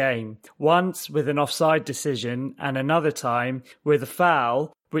this game. Once with an offside decision, and another time with a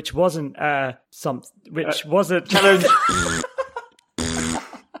foul, which wasn't challenge.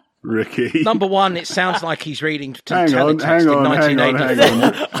 Ricky. Number one, it sounds like he's reading Hang on. It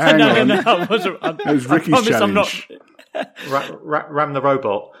was Ricky's challenge. Ram the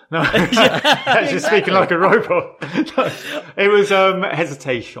robot. No, just speaking like a robot. It was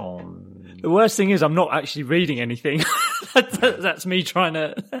hesitation. The worst thing is I'm not actually reading anything. That's me trying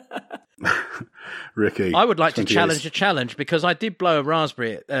to... Ricky. I would like to challenge a challenge because I did blow a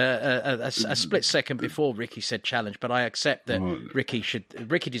raspberry a split second before Ricky said challenge, but I accept that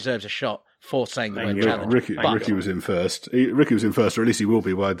Ricky deserves a shot for saying the word challenge. Ricky was in first. Ricky was in first, or at least he will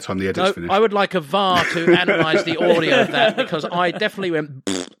be by the time the edit's finished. I would like a VAR to analyse the audio of that because I definitely went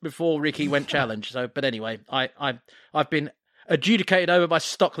before Ricky went challenge. So, but anyway, I've been adjudicated over by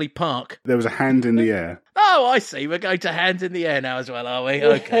Stockley Park. There was a hand in the air. Oh, I see. We're going to hands in the air now as well, are we?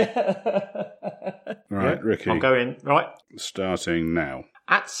 Okay. Right, Ricky. I'm going, right. Starting now.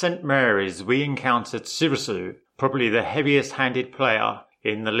 At St Mary's, we encountered Sirisu, probably the heaviest-handed player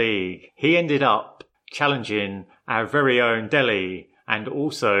in the league. He ended up challenging our very own Delhi and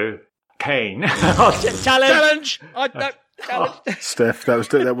also Kane. Challenge! Challenge! Steph,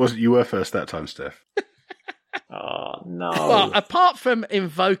 that wasn't you were first that time, Steph. Oh, no. Well, apart from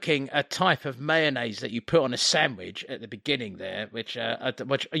invoking a type of mayonnaise that you put on a sandwich at the beginning there, which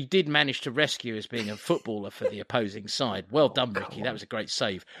you did manage to rescue as being a footballer for the opposing side. Well done, Ricky. That was a great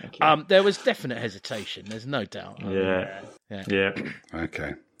save. There was definite hesitation. There's no doubt. Yeah.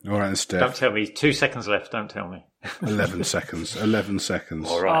 Okay. All right, Steph. Don't tell me. 2 seconds left. Don't tell me. 11 seconds. 11 seconds.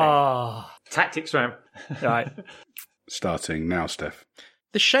 All right. Tactics, Ram. Right. Starting now, Steph.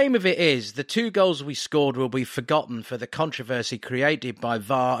 The shame of it is the 2 goals we scored will be forgotten for the controversy created by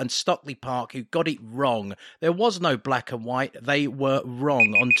VAR and Stockley Park, who got it wrong. There was no black and white. They were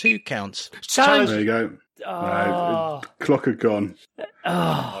wrong on 2 counts. Challenge. There you go. No, clock had gone.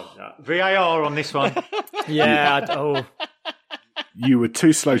 VAR on this one. Yeah. You were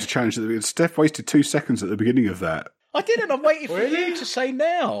too slow to challenge at the beginning. Steph wasted 2 seconds at the beginning of that. I didn't. I'm waiting for you to say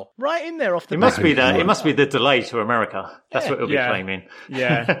now. Right in there off the bat. It must be the delay to America. That's what it'll be claiming.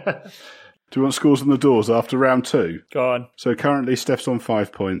 Yeah. Do you want scores on the doors after round 2? Go on. So currently Steph's on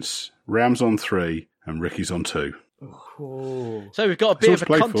 5 points, Ram's on 3, and Ricky's on 2. Ooh. So we've got a bit of a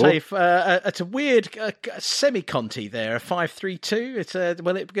Conte. It's a weird semi-Conte there. A 5-3-2.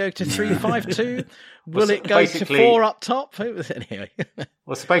 Will it go to 3-5-2? Will it go to 4 up top? Anyway.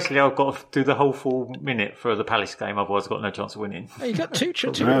 Well, so basically, I've got to do the whole full minute for the Palace game. Otherwise, I've got no chance of winning. Oh, you got two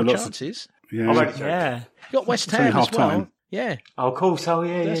chances. Yeah. You got West Ham as well. Time. Yeah. Oh, cool. So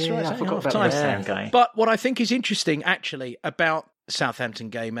That's right. I forgot about the West Ham game. But what I think is interesting, actually, about Southampton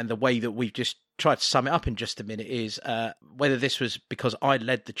game and the way that we've just tried to sum it up in just a minute is whether this was because I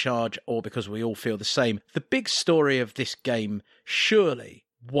led the charge or because we all feel the same. The big story of this game surely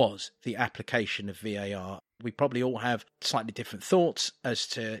was the application of VAR. We probably all have slightly different thoughts as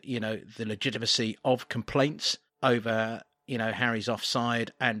to, the legitimacy of complaints over, Harry's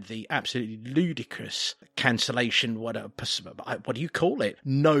offside and the absolutely ludicrous cancellation, what do you call it?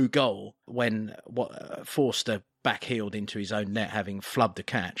 No goal when Forster backheeled into his own net, having flubbed the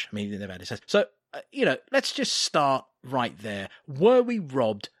catch. I mean, he never had his... So, let's just start right there. Were we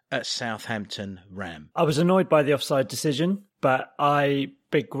robbed at Southampton Ram? I was annoyed by the offside decision, but I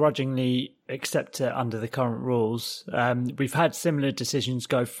begrudgingly accept it under the current rules. We've had similar decisions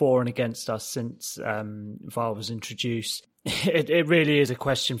go for and against us since VAR was introduced. It really is a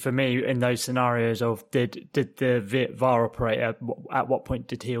question for me in those scenarios of did the VAR operator, at what point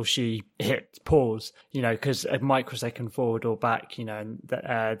did he or she hit pause? Because a microsecond forward or back, and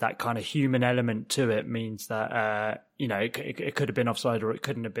that kind of human element to it means that it could have been offside or it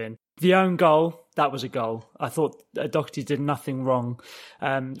couldn't have been. The own goal, that was a goal. I thought Doherty did nothing wrong.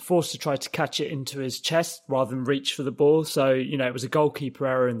 Forster tried to catch it into his chest rather than reach for the ball. So, it was a goalkeeper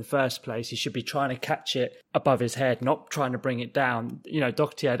error in the first place. He should be trying to catch it above his head, not trying to bring it down.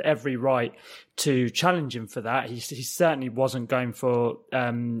 Doherty had every right to challenge him for that. He certainly wasn't going for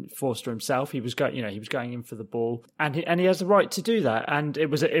Forster himself. He was going in for the ball, and he has the right to do that. And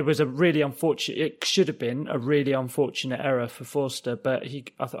it was a really unfortunate. It should have been a really unfortunate error for Forster, but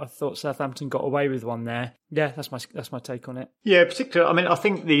I thought Southampton got away with one there. Yeah, that's my take on it. Yeah, particularly. I mean, I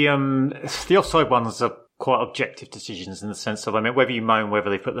think the offside ones are quite objective decisions in the sense of, whether you moan whether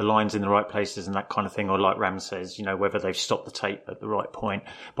they put the lines in the right places and that kind of thing, or like Ram says, whether they've stopped the tape at the right point.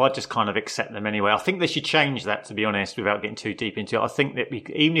 But I just kind of accept them anyway. I think they should change that, to be honest, without getting too deep into it. I think that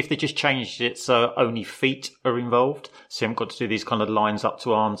even if they just changed it so only feet are involved, so you haven't got to do these kind of lines up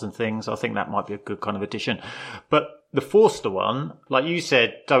to arms and things, I think that might be a good kind of addition. But the Forster one, like you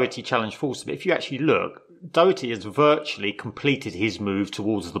said, Doherty challenged Forster, but if you actually look, Doherty has virtually completed his move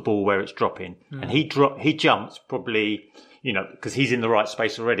towards the ball where it's dropping. And he jumps probably, because he's in the right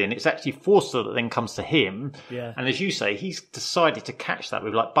space already. And it's actually Forster that then comes to him. Yeah. And as you say, he's decided to catch that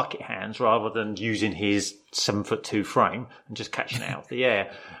with like bucket hands rather than using his 7'2" frame and just catching it out of the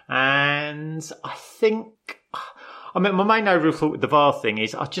air. And I think... my main overall thought with the VAR thing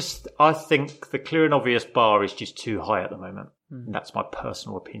is I think the clear and obvious bar is just too high at the moment. And that's my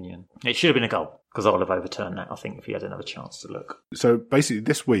personal opinion. It should have been a goal, because I would have overturned that, I think, if he had another chance to look. So basically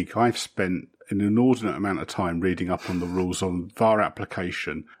this week I've spent an inordinate amount of time reading up on the rules on VAR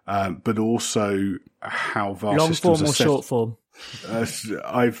application, but also how VAR long systems form are or set. short form?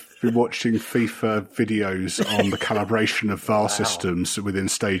 I've been watching FIFA videos on the calibration of VAR systems within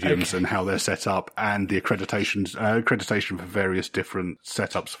stadiums and how they're set up, and the accreditation for various different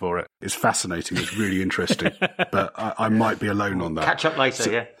setups for it. It's fascinating. It's really interesting, but I might be alone on that. Catch up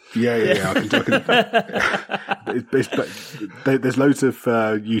later, yeah. Yeah. There's loads of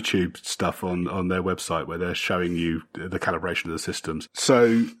YouTube stuff on their website where they're showing you the calibration of the systems.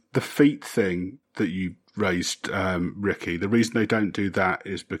 So the feet thing that you raised, Ricky, the reason they don't do that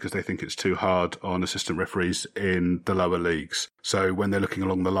is because they think it's too hard on assistant referees in the lower leagues. So when they're looking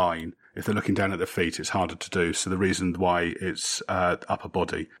along the line, if they're looking down at the feet, it's harder to do. So the reason why it's upper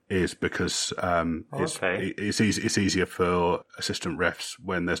body is because it's easier for assistant refs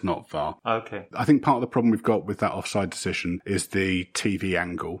when there's not VAR. Okay. I think part of the problem we've got with that offside decision is the TV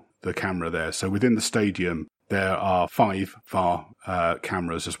angle, the camera there. So within the stadium, there are 5 VAR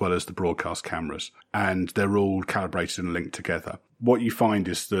cameras as well as the broadcast cameras, and they're all calibrated and linked together. What you find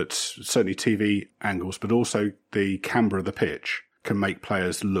is that certainly TV angles, but also the camber of the pitch, can make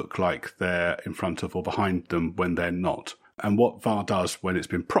players look like they're in front of or behind them when they're not. And what VAR does when it's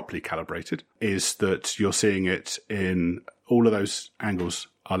been properly calibrated is that you're seeing it in all of those angles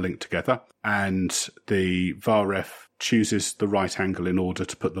are linked together, and the VAR ref chooses the right angle in order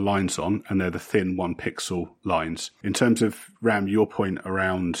to put the lines on, and they're the thin 1 pixel lines. In terms of, Ram, your point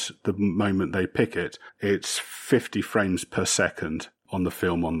around the moment they pick it, it's 50 frames per second on the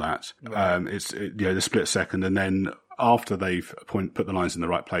film on that. Right. It's the split second, and then after they've put the lines in the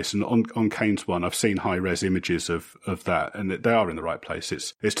right place. And on Kane's one, I've seen high-res images of that, and they are in the right place.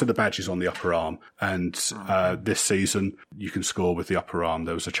 It's to the badges on the upper arm. And this season, you can score with the upper arm.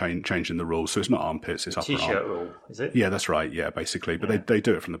 There was a change in the rules. So it's not armpits, it's upper arm. T-shirt rule, is it? Yeah, that's right. Yeah, basically. But they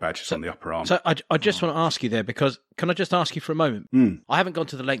do it from the badges on the upper arm. So I just want to ask you there, because can I just ask you for a moment? I haven't gone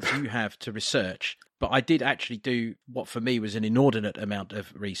to the lengths you have to research, but I did actually do what for me was an inordinate amount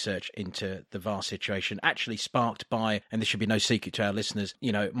of research into the VAR situation, actually sparked by, and this should be no secret to our listeners,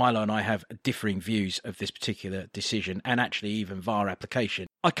 Milo and I have differing views of this particular decision and actually even VAR application.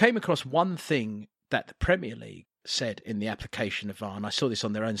 I came across one thing that the Premier League said in the application of VAR, and I saw this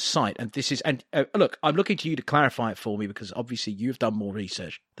on their own site, and this is, and look, I'm looking to you to clarify it for me because obviously you've done more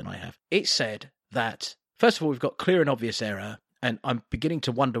research than I have. It said that, first of all, we've got clear and obvious error, and I'm beginning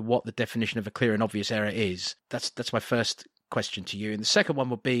to wonder what the definition of a clear and obvious error is. That's my first question to you. And the second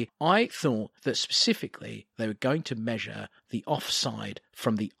one would be, I thought that specifically they were going to measure the offside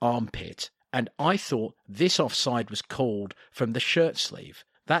from the armpit And I thought this offside was called from the shirt sleeve.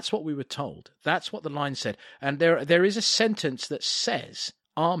 That's what we were told. That's what the line said. And there is a sentence that says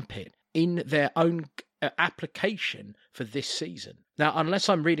armpit in their own application for this season. Now, unless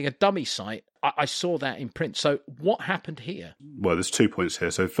I'm reading a dummy site, I saw that in print. So what happened here? Well, there's 2 points here.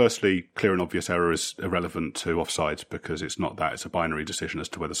 So firstly, clear and obvious error is irrelevant to offside because it's not that. It's a binary decision as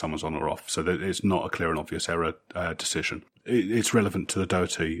to whether someone's on or off. So it's not a clear and obvious error decision. It's relevant to the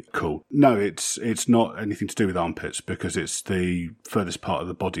Doherty call. No, it's not anything to do with armpits because it's the furthest part of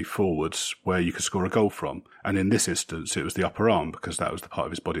the body forwards where you could score a goal from. And in this instance, it was the upper arm because that was the part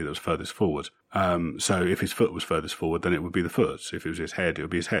of his body that was furthest forward. So if his foot was furthest forward, then it would be the foot. If it was his head, it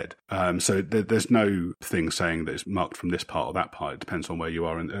would be his head. So there's no thing saying that it's marked from this part or that part. It depends on where you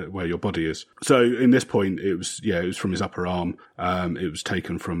are and where your body is. So in this point, it was from his upper arm. It was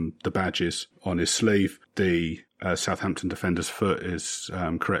taken from the badges on his sleeve. The Southampton defender's foot is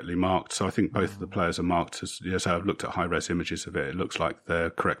correctly marked. So I think both of the players are marked. So I've looked at high-res images of it. It looks like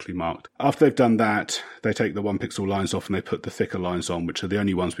they're correctly marked. After they've done that, they take the 1-pixel lines off and they put the thicker lines on, which are the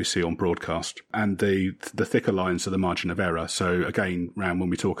only ones we see on broadcast. And the thicker lines are the margin of error. So again, Ram, when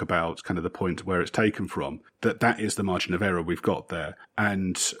we talk about kind of the point where it's taken from, that is the margin of error we've got there.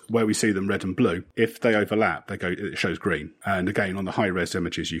 And where we see them red and blue, if they overlap, it shows green. And again, on the high-res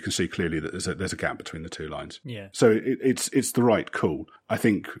images, you can see clearly that there's a gap between the two lines. Yeah. So it's the right call. I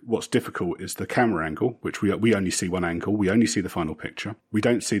think what's difficult is the camera angle, which we only see one angle. We only see the final picture. We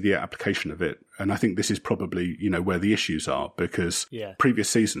don't see the application of it. And I think this is probably, where the issues are because previous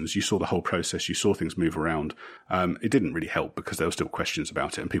seasons, you saw the whole process. You saw things move around. It didn't really help because there were still questions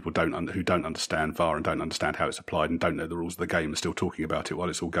about it and people who don't understand VAR and don't understand how it's applied and don't know the rules of the game are still talking about it while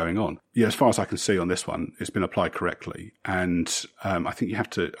it's all going on. Yeah, as far as I can see on this one, it's been applied correctly. And I think you have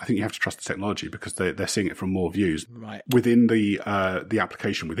to trust the technology because they're seeing it from more views. Right. Within the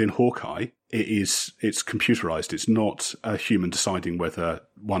application, within Hawkeye, it's computerized. It's not a human deciding whether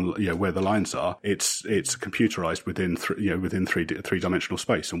where the lines are. It's computerized within three-dimensional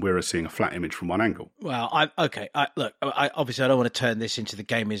space, and we're seeing a flat image from one angle. Well, obviously I don't want to turn this into the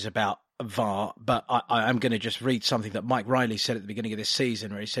game is about VAR, but I'm going to just read something that Mike Riley said at the beginning of this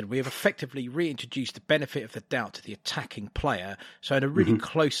season, where he said, "We have effectively reintroduced the benefit of the doubt to the attacking player. So in a really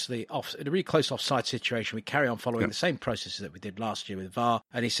close offside situation, we carry on following the same processes that we did last year with VAR."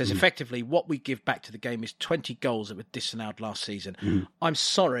 And he says, effectively, what we give back to the game is 20 goals that were disallowed last season. I'm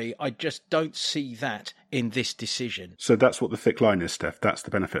sorry, I just don't see that in this decision. So that's what the thick line is, Steph. That's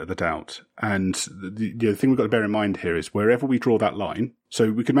the benefit of the doubt. And the thing we've got to bear in mind here is wherever we draw that line, so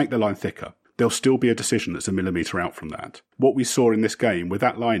we could make the line thicker, there'll still be a decision that's a millimetre out from that. What we saw in this game, where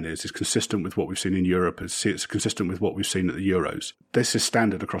that line is consistent with what we've seen in Europe. It's consistent with what we've seen at the Euros. This is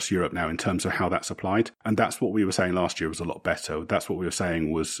standard across Europe now in terms of how that's applied. And that's what we were saying last year was a lot better. That's what we were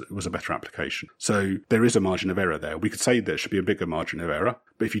saying was a better application. So there is a margin of error there. We could say there should be a bigger margin of error.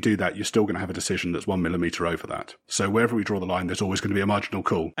 But if you do that, you're still going to have a decision that's 1 millimetre over that. So wherever we draw the line, there's always going to be a marginal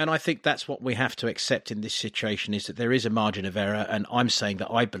call. And I think that's what we have to accept in this situation is that there is a margin of error. And I'm saying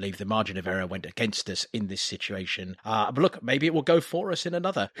that I believe the margin of error went against us in this situation. But look, maybe it will go for us in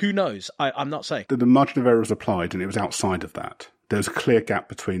another. Who knows? I'm not saying. The margin of error was applied and it was outside of that. There's a clear gap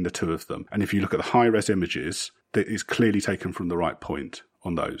between the two of them. And if you look at the high-res images, that is clearly taken from the right point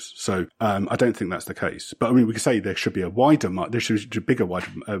on those. So I don't think that's the case. But I mean, we could say there should be wider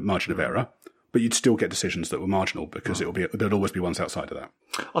margin of error, but you'd still get decisions that were marginal because there'll always be ones outside of that.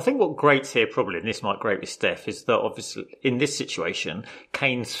 I think what grates here probably, and this might grate with Steph, is that obviously in this situation,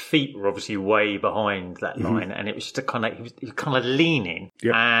 Kane's feet were obviously way behind that line, and it was just he was kind of leaning,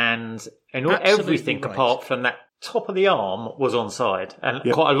 and everything right. Apart from that top of the arm was onside, and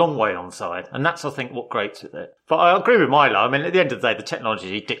quite a long way onside, and that's I think what grates with it. But I agree with Milo. I mean, at the end of the day, the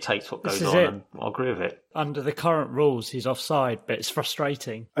technology dictates what goes on, and I agree with it. Under the current rules, he's offside, but it's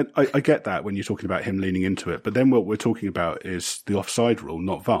frustrating. I get that when you're talking about him leaning into it, but then what we're talking about is the offside rule,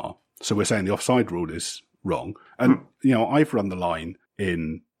 not VAR. So we're saying the offside rule is wrong, and I've run the line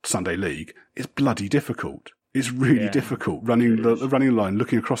in Sunday League. It's bloody difficult. It's really difficult running the line,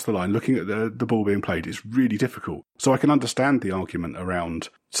 looking across the line, looking at the ball being played. It's really difficult. So I can understand the argument around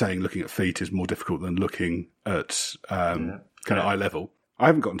saying looking at feet is more difficult than looking at kind of eye level. I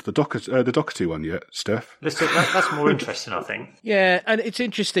haven't gotten to the Doherty one yet, Steph. Listen, that's more interesting, I think. Yeah, and it's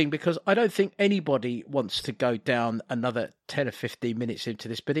interesting because I don't think anybody wants to go down another 10 or 15 minutes into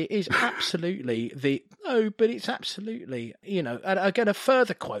this, but it is absolutely and again, a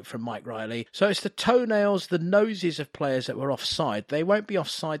further quote from Mike Riley. So it's the toenails, the noses of players that were offside. They won't be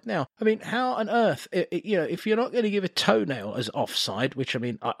offside now. I mean, how on earth, if you're not going to give a toenail as offside, which I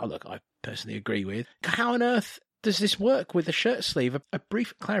mean, I personally agree with, how on earth does this work with the shirt sleeve? A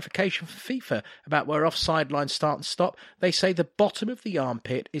brief clarification for FIFA about where offside lines start and stop. They say the bottom of the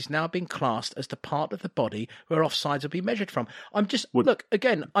armpit is now being classed as the part of the body where offsides will be measured from. I'm just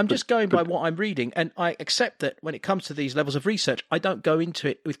going by what I'm reading, and I accept that when it comes to these levels of research, I don't go into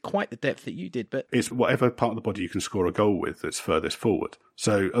it with quite the depth that you did. But it's whatever part of the body you can score a goal with that's furthest forward.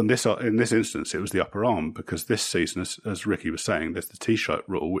 So in this instance, it was the upper arm, because this season, as Ricky was saying, there's the T-shirt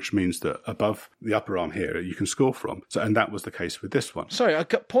rule, which means that above the upper arm here, you can score from. So, and that was the case with this one. Sorry, I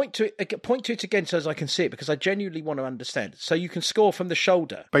point to it again so as I can see it, because I genuinely want to understand. So you can score from the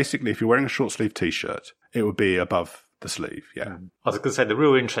shoulder. Basically, if you're wearing a short sleeve T-shirt, it would be above the sleeve, yeah. I was going to say the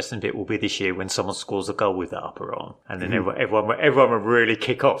real interesting bit will be this year when someone scores a goal with that upper arm, and then everyone will really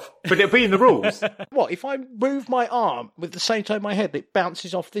kick off. But it'll be in the rules. What, if I move my arm with the same time my head, it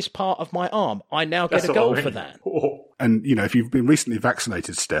bounces off this part of my arm, I now get a goal for that? And, you know, if you've been recently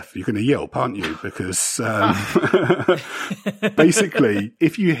vaccinated, Steph, you're going to yelp, aren't you? Because basically,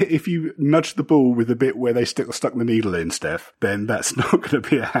 if you nudge the ball with the bit where they stuck the needle in, Steph, then that's not going to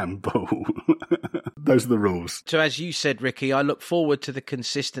be a handball. Those are the rules. So as you said, Ricky, I look forward to the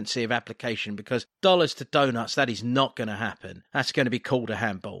consistency of application, because dollars to donuts, that is not going to happen. That's going to be called a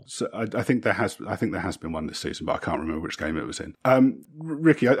handball. So I think there has been one this season, but I can't remember which game it was in.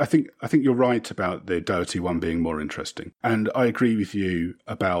 Ricky, I think you're right about the Doherty one being more interesting. And I agree with you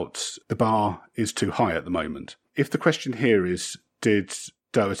about the bar is too high at the moment. If the question here is, did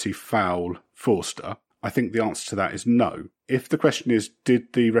Doherty foul Forster? I think the answer to that is no. If the question is,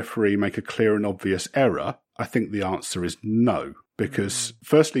 did the referee make a clear and obvious error? I think the answer is no. Because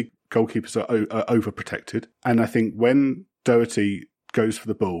firstly, goalkeepers are overprotected. And I think when Doherty goes for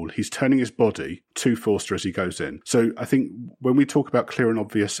the ball, he's turning his body to Forster as he goes in. So I think when we talk about clear and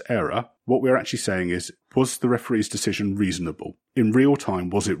obvious error, what we're actually saying is, was the referee's decision reasonable? In real time,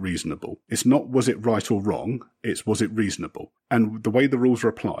 was it reasonable? It's not, was it right or wrong? It's, was it reasonable? And the way the rules are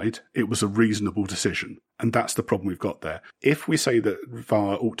applied, it was a reasonable decision. And that's the problem we've got there. If we say that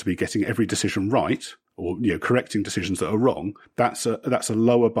VAR ought to be getting every decision right, or, you know, correcting decisions that are wrong, that's a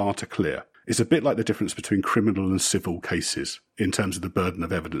lower bar to clear. It's a bit like the difference between criminal and civil cases in terms of the burden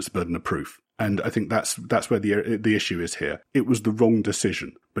of evidence, burden of proof. And I think that's where the issue is here. It was the wrong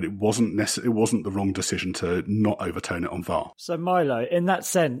decision, but it wasn't the wrong decision to not overturn it on VAR. So Milo, in that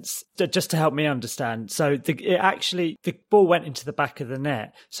sense, just to help me understand, so the ball went into the back of the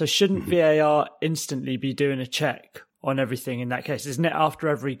net. So shouldn't VAR instantly be doing a check on everything in that case? Isn't it after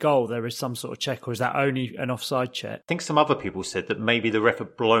every goal there is some sort of check, or is that only an offside check? I think some other people said that maybe the ref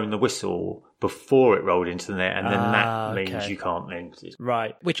had blown the whistle before it rolled into the net, and then that means you can't then.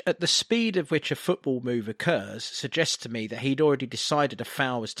 Right. Which, at the speed of which a football move occurs, suggests to me that he'd already decided a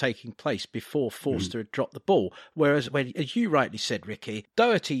foul was taking place before Forster had dropped the ball. Whereas, as you rightly said, Ricky,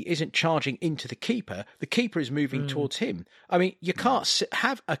 Doherty isn't charging into the keeper is moving towards him. I mean, you can't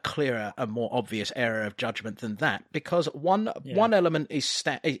have a clearer and more obvious error of judgment than that, because one element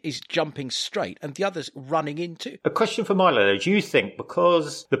is jumping straight and the other's running into. A question for Milo, though. Do you think,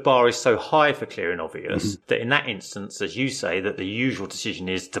 because the bar is so high for clear and obvious, that in that instance, as you say, that the usual decision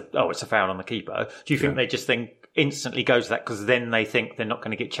is it's a foul on the keeper? Do you think they just instantly go to that because then they think they're not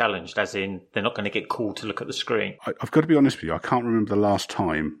going to get challenged, as in they're not going to get called to look at the screen? I've got to be honest with you, I can't remember the last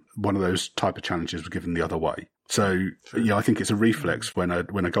time one of those type of challenges was given the other way. So, yeah, I think it's a reflex when a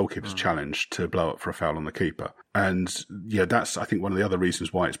goalkeeper's challenged to blow up for a foul on the keeper. And, yeah, that's, I think, one of the other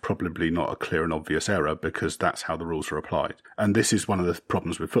reasons why it's probably not a clear and obvious error, because that's how the rules are applied. And this is one of the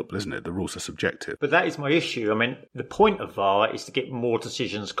problems with football, isn't it? The rules are subjective. But that is my issue. I mean, the point of VAR is to get more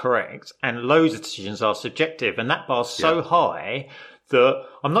decisions correct, and loads of decisions are subjective. And that bar's so high that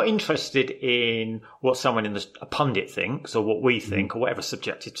I'm not interested in what someone a pundit thinks or what we think or whatever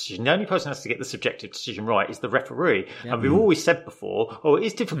subjective decision. The only person who has to get the subjective decision right is the referee. Yep. And we've always said before, it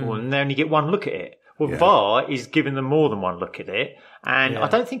is difficult and they only get one look at it. Well, VAR is giving them more than one look at it. And I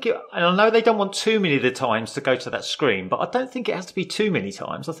don't think and I know they don't want too many of the times to go to that screen, but I don't think it has to be too many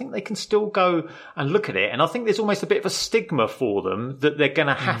times. I think they can still go and look at it. And I think there's almost a bit of a stigma for them that they're going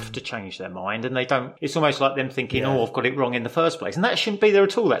to have to change their mind. And they don't, it's almost like them thinking, I've got it wrong in the first place. And that shouldn't be there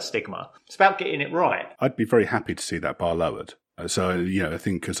at all, that stigma. It's about getting it right. I'd be very happy to see that bar lowered. So, I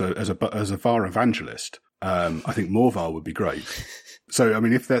think as a VAR evangelist, I think more VAR would be great. So, I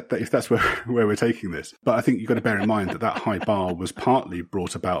mean, if that's where we're taking this, but I think you've got to bear in mind that high bar was partly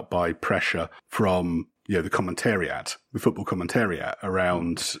brought about by pressure from, the commentariat, the football commentariat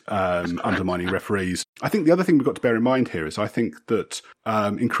around undermining referees. I think the other thing we've got to bear in mind here is I think that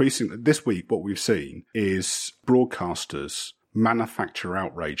increasingly this week what we've seen is broadcasters manufacture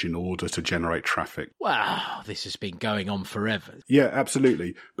outrage in order to generate traffic. Wow, this has been going on forever. Yeah,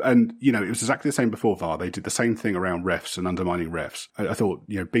 absolutely. And, it was exactly the same before VAR. They did the same thing around refs and undermining refs. I thought,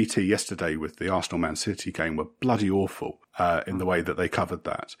 BT yesterday with the Arsenal-Man City game were bloody awful in the way that they covered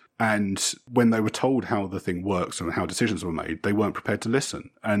that. And when they were told how the thing works and how decisions were made, they weren't prepared to listen.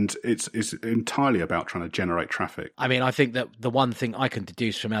 And it's entirely about trying to generate traffic. I mean, I think that the one thing I can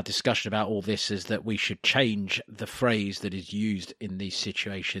deduce from our discussion about all this is that we should change the phrase that is used in these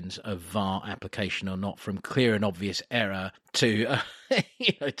situations of VAR application or not, from clear and obvious error to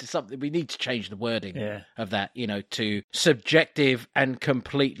to something. We need to change the wording of that, to subjective and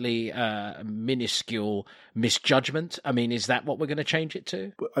completely minuscule misjudgment. I mean, is that what we're going to change it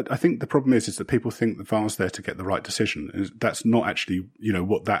to? I think the problem is that people think the VAR's there to get the right decision. That's not actually,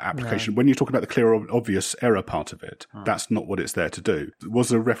 what that application, when you talk about the clear obvious error part of it, that's not what it's there to do. Was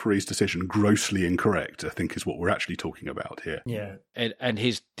the referee's decision grossly incorrect, I think is what we're actually talking about here. Yeah. And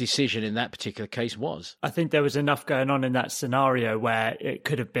his decision in that particular case was? I think there was enough going on in that scenario where it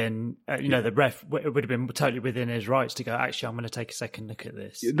could have been, the ref would have been totally within his rights to go, actually, I'm going to take a second look at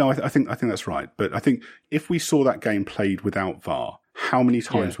this. No, I think that's right. But I think if we saw that game played without VAR, how many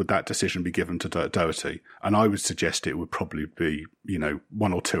times would that decision be given to Doherty? And I would suggest it would probably be,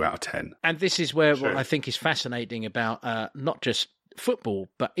 1 or 2 out of 10. And this is where what I think is fascinating about not just football,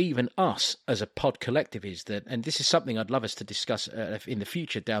 but even us as a pod collective is that, and this is something I'd love us to discuss in the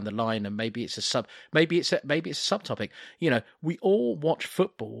future down the line, and maybe it's a subtopic. We all watch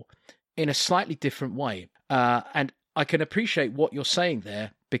football in a slightly different way, and I can appreciate what you're saying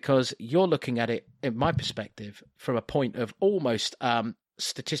there, because you're looking at it, in my perspective, from a point of almost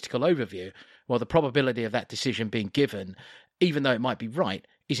statistical overview. Well, the probability of that decision being given, even though it might be right,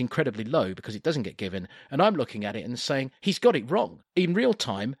 is incredibly low because it doesn't get given. And I'm looking at it and saying, he's got it wrong. In real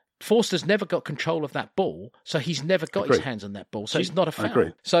time, Forster's never got control of that ball, so he's never got his hands on that ball, so it's not a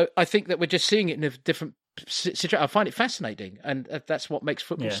foul. So I think that we're just seeing it in a different situation. I find it fascinating, and that's what makes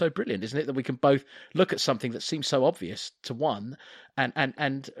football so brilliant, isn't it? That we can both look at something that seems so obvious to one,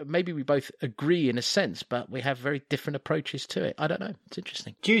 and maybe we both agree in a sense, but we have very different approaches to it. I don't know. It's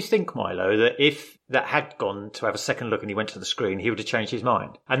interesting. Do you think, Milo, that if that had gone to have a second look and he went to the screen, he would have changed his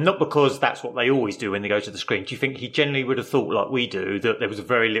mind? And not because that's what they always do when they go to the screen. Do you think he generally would have thought, like we do, that there was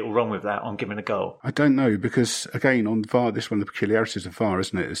very little wrong with that on giving a goal? I don't know, because, again, on VAR, this is one of the peculiarities of VAR,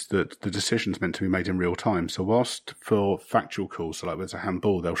 isn't it, is that the decision's meant to be made in real time. So whilst for factual calls, so like with a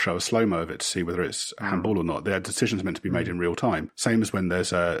handball, they'll show a slow-mo of it to see whether it's a handball or not. Their decision's meant to be made in real time. Same as when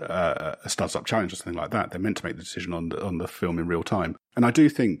there's a studs-up challenge or something like that. They're meant to make the decision on the film in real time. And I do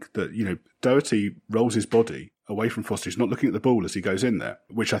think that, Doherty rolls his body away from Foster. He's not looking at the ball as he goes in there,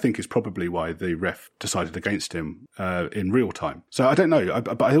 which I think is probably why the ref decided against him in real time. So I don't know,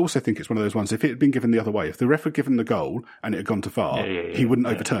 but I also think it's one of those ones, if it had been given the other way, if the ref had given the goal and it had gone to VAR, he wouldn't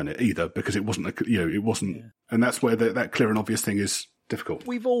overturn it either, because it wasn't, it wasn't. And that's where that clear and obvious thing is difficult.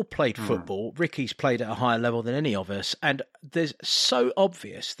 We've all played football. Ricky's played at a higher level than any of us, and there's so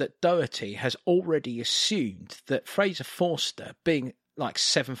obvious that Doherty has already assumed that Fraser Forster, being like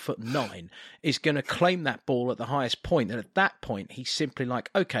 7'9", is going to claim that ball at the highest point. And at that point, he's simply like,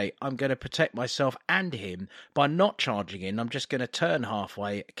 okay, I'm going to protect myself and him by not charging in. I'm just going to turn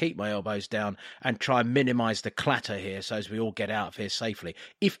halfway, keep my elbows down, and try and minimise the clatter here so as we all get out of here safely.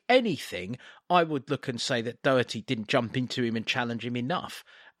 If anything, I would look and say that Doherty didn't jump into him and challenge him enough.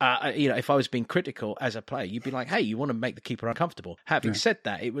 If I was being critical as a player, you'd be like, hey, you want to make the keeper uncomfortable. Having said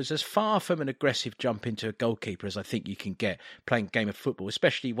that, it was as far from an aggressive jump into a goalkeeper as I think you can get playing a game of football,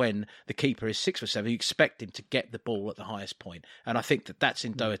 especially when the keeper is 6'7". You expect him to get the ball at the highest point. And I think that that's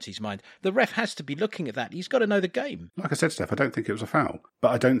in Doherty's mind. The ref has to be looking at that. He's got to know the game. Like I said, Steph, I don't think it was a foul, but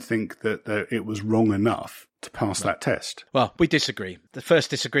I don't think that it was wrong enough to pass that test. Well, we disagree. The first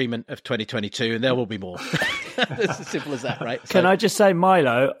disagreement of 2022, and there will be more. It's as simple as that, right? Can I just say,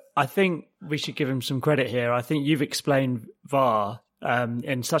 Milo, I think we should give him some credit here. I think you've explained VAR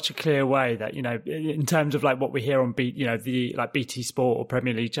in such a clear way that, in terms of like what we hear on the like BT Sport or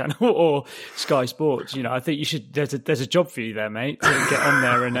Premier League channel or Sky Sports, I think you should, there's a job for you there, mate, to get on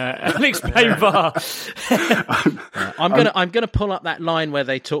there and explain VAR. I'm gonna pull up that line where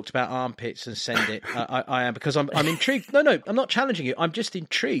they talked about armpits and send it. I am, because I'm intrigued. No, I'm not challenging you. I'm just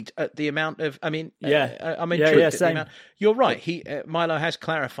intrigued at the amount of. I'm intrigued at the amount. You're right. Milo has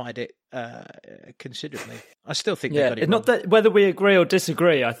clarified it considerably. I still think they got it not wrong. That whether we agree or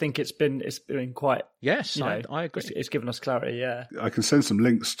disagree, I think it's been quite. Yes, I agree. It's given us clarity. Yeah, I can send some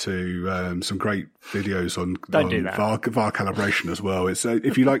links to some great videos on VAR calibration as well. It's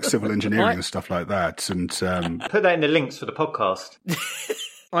if you like civil engineering and stuff like that, and put that in the links for the podcast.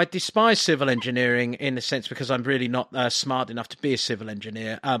 I despise civil engineering in the sense because I'm really not smart enough to be a civil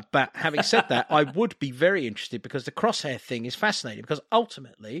engineer. But having said that, I would be very interested because the crosshair thing is fascinating because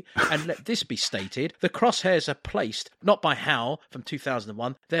ultimately, and let this be stated, the crosshairs are placed not by HAL from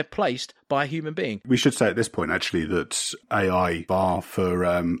 2001, they're placed by a human being. We should say at this point, actually, that AI VAR for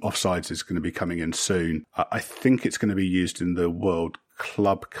offsides is going to be coming in soon. I think it's going to be used in the World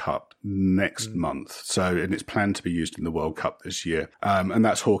Club Cup next month. So, and it's planned to be used in the World Cup this year. And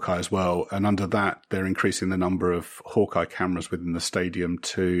that's Hawkeye as well. And under that, they're increasing the number of Hawkeye cameras within the stadium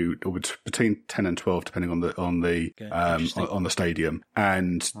to between 10 and 12, depending on the stadium.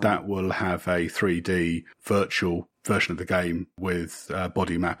 And that will have a 3D virtual version of the game with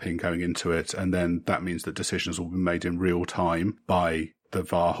body mapping going into it. And then that means that decisions will be made in real time by the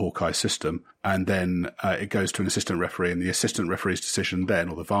VAR Hawkeye system. And then it goes to an assistant referee, and the assistant referee's decision then,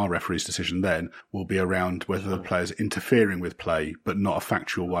 or the VAR referee's decision then, will be around whether the player's interfering with play, but not a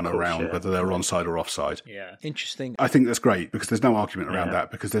factual one around whether they're onside or offside. Yeah. Interesting. I think that's great because there's no argument around that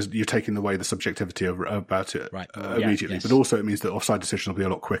because you're taking away the subjectivity about it immediately. But also it means that offside decisions will be a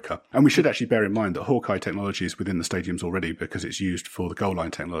lot quicker. And we should actually bear in mind that Hawkeye technology is within the stadiums already because it's used for the goal line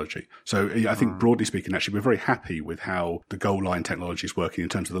technology. So I think broadly speaking, actually, we're very happy with how the goal line technology is working in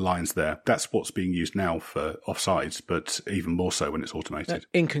terms of the lines there. That's what's being used now for offsides, but even more so when it's automated.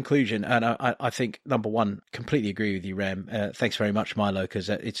 In conclusion, and I think number one, completely agree with you, Rem. Thanks very much, Milo, because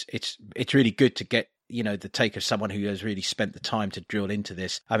it's really good to get the take of someone who has really spent the time to drill into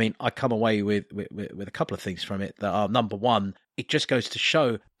this. I mean, I come away with a couple of things from it that are, number one, it just goes to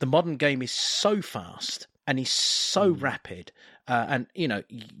show the modern game is so fast and is so rapid, and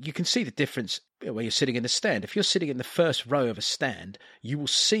you can see the difference where you're sitting in the stand. If you're sitting in the first row of a stand, you will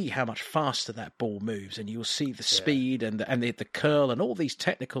see how much faster that ball moves, and you will see the speed and the curl and all these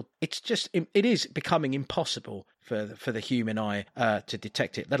technical. It is becoming impossible for the human eye to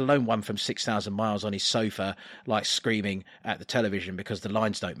detect it, let alone one from 6,000 miles on his sofa, like screaming at the television because the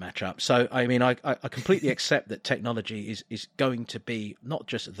lines don't match up. So, I mean, I completely accept that technology is going to be not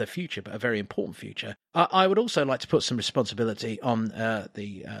just the future, but a very important future. I would also like to put some responsibility on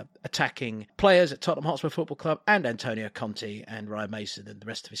the attacking players at Tottenham Hotspur Football Club and Antonio Conte and Ryan Mason and the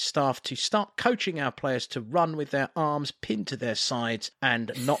rest of his staff to start coaching our players to run with their arms pinned to their sides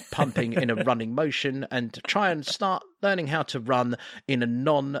and not pumping in a running motion, and to try and start learning how to run in a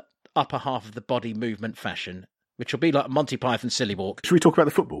non-upper half of the body movement fashion, which will be like Monty Python Silly Walk. Should we talk about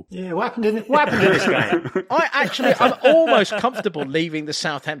the football? Yeah, what happened in this game? I'm almost comfortable leaving the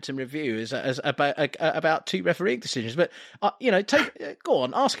Southampton review as about two refereeing decisions. But go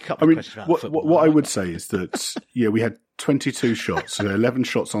on, ask a couple of questions about the football. What I would say is that we had 22 shots, so 11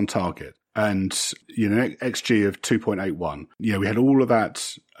 shots on target, and XG of 2.81. We had all of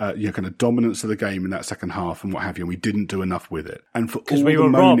that. Kind of dominance of the game in that second half and what have you, and we didn't do enough with it. And because we were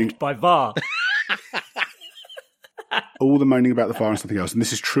robbed by VAR. All the moaning about the VAR and something else, and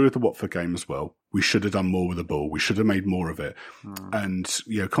this is true of the Watford game as well. We should have done more with the ball. We should have made more of it. And,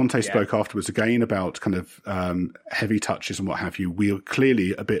 Conte spoke afterwards again about kind of heavy touches and what have you. We were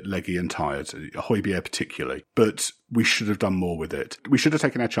clearly a bit leggy and tired, Højbjerg particularly, but we should have done more with it. We should have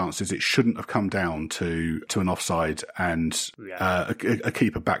taken our chances. It shouldn't have come down to an offside and a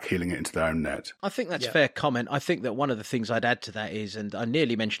keeper backheeling it into their own net. I think that's a fair comment. I think that one of the things I'd add to that is, and I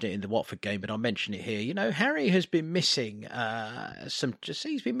nearly mentioned it in the Watford game, but I'll mention it here. Harry has been missing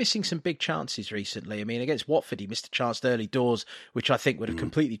he's been missing some big chances recently. I mean, against Watford, he missed a chance early doors, which I think would have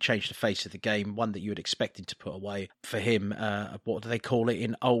completely changed the face of the game. One that you would expect him to put away. For him, what do they call it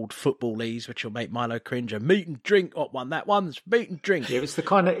in old footballese, which will make Milo cringe? A meat and drink. What one? That one's meat and drink. Yeah, it's the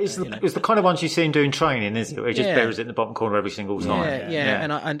kind of ones you see him doing training, isn't it? Where he just buries it in the bottom corner every single time.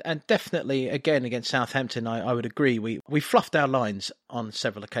 And definitely again against Southampton, I would agree. We fluffed our lines on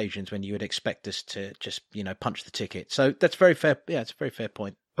several occasions when you would expect us to just punch the ticket. So that's very fair. Yeah, it's a very fair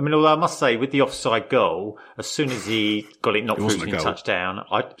point. I mean, although I must say, with the offside goal, as soon as he got it knocked through to touchdown,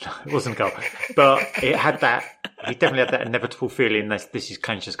 it wasn't a goal, but it had that. He definitely had that inevitable feeling that this is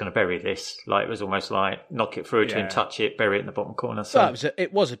Kane's just going to bury this. Like, it was almost like knock it through to him, touch it, bury it in the bottom corner. So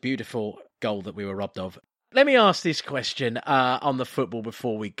it was a beautiful goal that we were robbed of. Let me ask this question on the football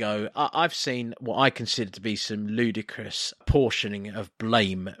before we go. I've seen what I consider to be some ludicrous portioning of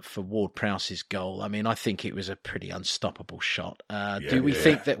blame for Ward-Prowse's goal. I mean, I think it was a pretty unstoppable shot. Do we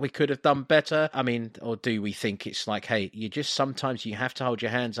think that we could have done better? I mean, or do we think it's like, hey, sometimes you have to hold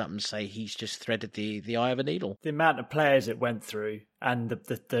your hands up and say he's just threaded the eye of a needle? The amount of players it went through and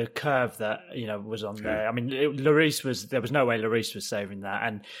the curve that was on there. I mean, there was no way Lloris was saving that.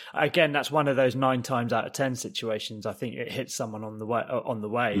 And again, that's one of those 9 times out of 10 situations. I think it hits someone on the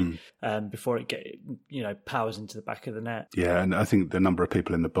way before it powers into the back of the net. Yeah, and I think the number of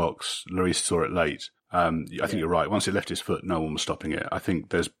people in the box, Lloris saw it late. I think you're right. Once it left his foot, no one was stopping it. I think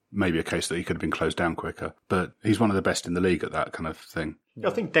there's maybe a case that he could have been closed down quicker, but he's one of the best in the league at that kind of thing. I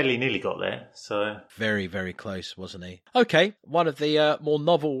think Dele nearly got there. So very, very close, wasn't he? Okay, one of the more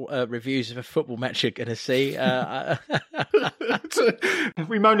novel reviews of a football match you're going to see.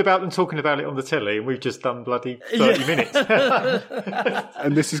 We moaned about them talking about it on the telly, and we've just done bloody 30 minutes.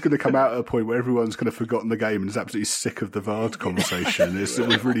 And this is going to come out at a point where everyone's kind of forgotten the game and is absolutely sick of the VAR conversation.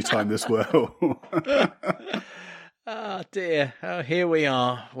 We've really timed this well. Oh dear! Oh, here we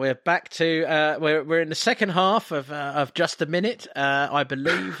are. We're back to we're in the second half of just a minute. I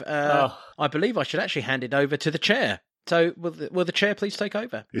believe. I believe I should actually hand it over to the chair. So will the chair please take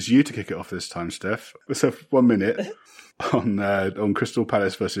over? It's you to kick it off this time, Steph. Let's have 1 minute on Crystal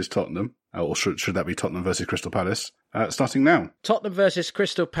Palace versus Tottenham. Or should that be Tottenham versus Crystal Palace? Starting now. Tottenham versus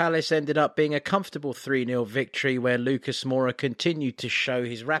Crystal Palace ended up being a comfortable 3-0 victory where Lucas Moura continued to show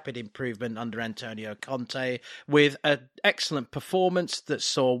his rapid improvement under Antonio Conte with an excellent performance that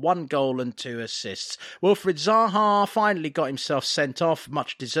saw 1 goal and 2 assists. Wilfried Zaha finally got himself sent off,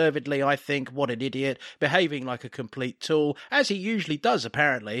 much deservedly, I think. What an idiot, behaving like a complete tool, as he usually does,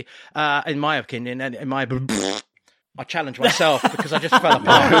 apparently, in my opinion, and in my... I challenge myself because I just fell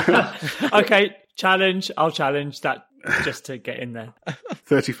apart. Okay, challenge. I'll challenge that just to get in there.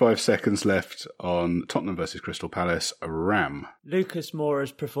 35 seconds left on Tottenham versus Crystal Palace. Ram. Lucas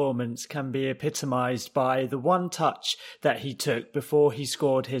Moura's performance can be epitomised by the one touch that he took before he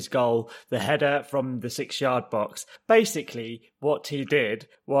scored his goal, the header from the 6-yard box. Basically, what he did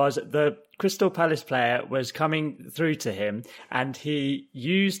was the Crystal Palace player was coming through to him and he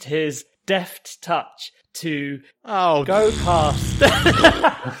used his deft touch to go past.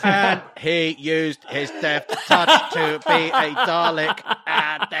 And he used his deft touch to be a Dalek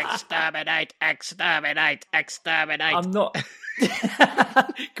and exterminate. I'm not...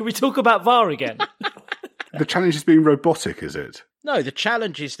 Can we talk about VAR again? The challenge is being robotic, is it? No, the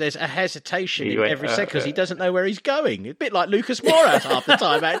challenge is there's a hesitation in every second because he doesn't know where he's going. A bit like Lucas Moura half the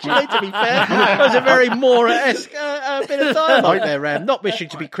time, actually, to be fair. It was a very Moura-esque bit of dialogue there, Ram. Not wishing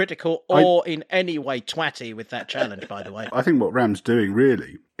to be critical or in any way twatty with that challenge, by the way. I think what Ram's doing,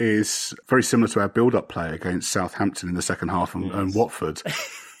 really, is very similar to our build-up play against Southampton in the second half and Watford,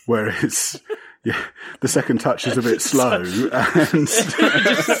 where it's... Yeah, the second touch is a bit slow. And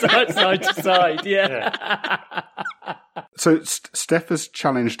just side to side, yeah. So Steph has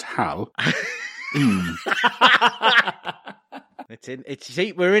challenged Hal.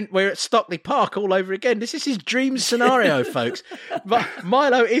 We're at Stockley Park all over again. This is his dream scenario, folks. But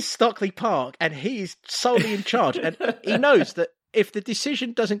Milo is Stockley Park, and he's solely in charge, and he knows that if the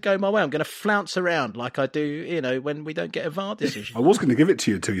decision doesn't go my way, I'm going to flounce around like I do, when we don't get a VAR decision. I was going to give it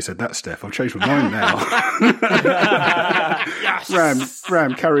to you until you said that, Steph. I've changed my mind now. Yes.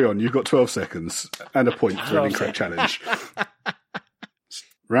 Ram, carry on. You've got 12 seconds and a point for an incorrect challenge.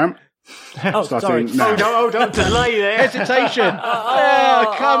 Ram? Starting now. Oh, don't delay there. Hesitation.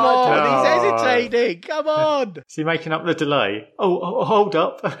 Come on. He's hesitating. Come on. Is he making up the delay? Oh, hold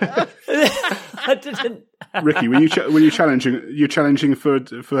up. I didn't... Ricky, were you challenging? You're challenging for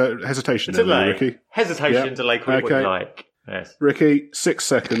hesitation, delay. Ricky. Hesitation, yep. delay. Call it what you like. Yes. Ricky, 6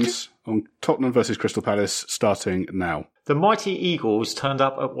 seconds on Tottenham versus Crystal Palace, starting now. The mighty Eagles turned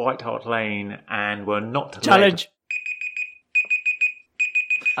up at White Hart Lane and were not challenge.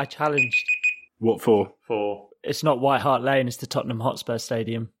 I challenged. What for? It's not White Hart Lane. It's the Tottenham Hotspur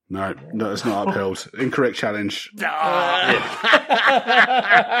Stadium. No, it's not upheld. Incorrect challenge.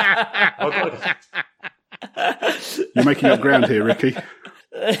 You're making up ground here, Ricky.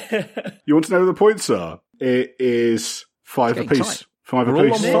 You want to know what the points are? It is 5 apiece. Tight. 5 We're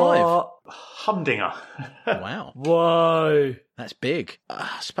apiece. all on 5. Humdinger. Wow. Whoa. That's big.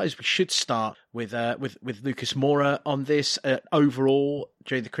 I suppose we should start with Lucas Moura on this. Overall,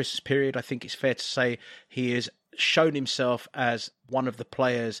 during the Christmas period, I think it's fair to say he has shown himself as one of the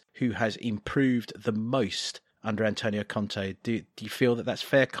players who has improved the most under Antonio Conte. Do you feel that that's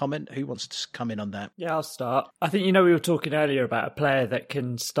fair comment? Who wants to come in on that? Yeah, I'll start. I think, we were talking earlier about a player that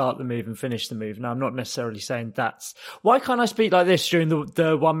can start the move and finish the move. Now, I'm not necessarily saying that's... Why can't I speak like this during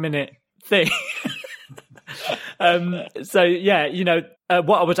the 1 minute thing? So yeah,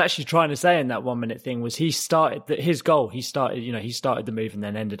 what I was actually trying to say in that 1 minute thing was he started the move and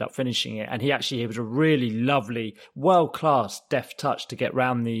then ended up finishing it. And it was a really lovely, world-class deft touch to get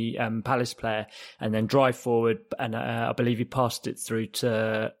round the Palace player and then drive forward. And I believe he passed it through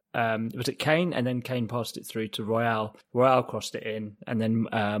to, was it Kane? And then Kane passed it through to Royale. Royale crossed it in, and then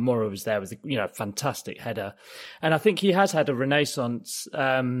Mora was there with a fantastic header. And I think he has had a renaissance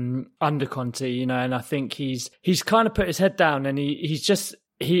under Conte, and I think he's kind of put his head down, and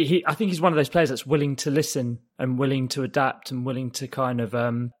I think he's one of those players that's willing to listen and willing to adapt and willing to kind of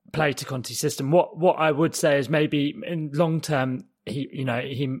play to Conte's system. What I would say is maybe in long term,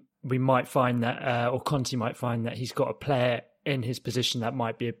 we might find that, or Conte might find that he's got a player in his position that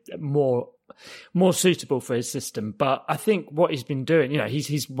might be more suitable for his system. But I think what he's been doing,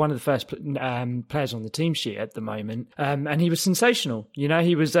 he's one of the first players on the team sheet at the moment, and he was sensational. He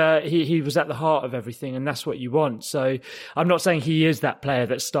was he was at the heart of everything, and that's what you want. So I'm not saying he is that player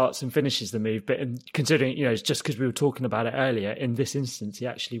that starts and finishes the move, but considering it's just because we were talking about it earlier, in this instance he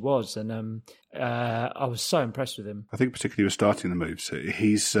actually was, and I was so impressed with him. I think particularly with starting the moves,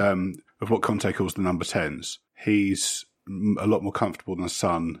 he's of what Conte calls the number 10s. He's a lot more comfortable than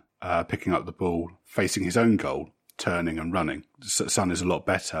Son picking up the ball, facing his own goal, turning and running. Son is a lot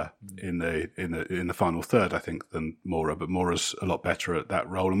better in the final third, I think, than Mora, but Mora's a lot better at that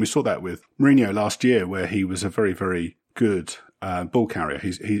role. And we saw that with Mourinho last year, where he was a very, very good ball carrier.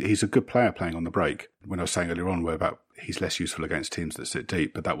 He's a good player playing on the break. When I was saying earlier on about he's less useful against teams that sit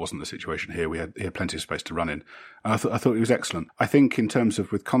deep, but that wasn't the situation here. He had plenty of space to run in. And I thought he was excellent. I think in terms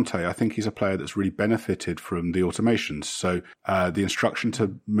of with Conte, I think he's a player that's really benefited from the automations. So the instruction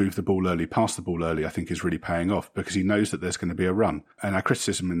to move the ball early, pass the ball early, I think is really paying off because he knows that there's going to be a run. And our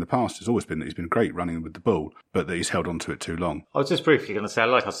criticism in the past has always been that he's been great running with the ball, but that he's held on to it too long. I was just briefly going to say,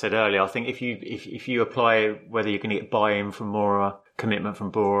 like I said earlier, I think if you apply whether you're going to get buy-in from Mora, commitment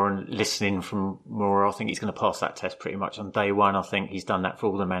from Mora and listening from Mora, I think he's going to pass that test pretty much on day one. I think he's done that for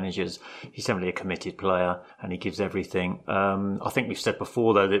all the managers. He's definitely a committed player and he gives everything. I think we've said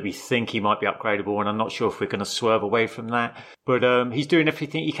before, though, that we think he might be upgradable, and I'm not sure if we're going to swerve away from that. But he's doing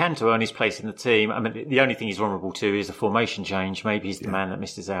everything he can to earn his place in the team. I mean, the only thing he's vulnerable to is a formation change. Maybe he's the man that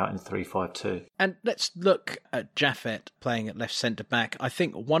misses out in 3-5-2. And let's look at Japhet playing at left centre-back. I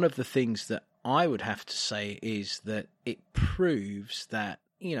think one of the things that I would have to say is that it proves that,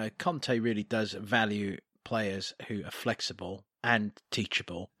 Conte really does value players who are flexible and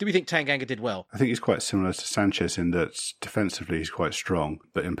teachable. Do we think Tanganga did well? I think he's quite similar to Sanchez in that defensively he's quite strong,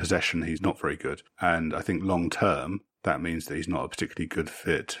 but in possession he's not very good. And I think long term, that means that he's not a particularly good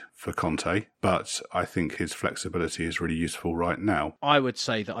fit for Conte, but I think his flexibility is really useful right now. I would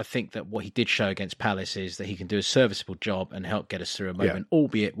say that I think that what he did show against Palace is that he can do a serviceable job and help get us through a moment,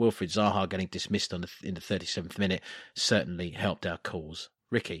 albeit Wilfried Zaha getting dismissed in the 37th minute certainly helped our cause.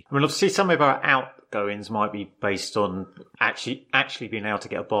 Ricky? I mean, obviously some of our outgoings might be based on actually being able to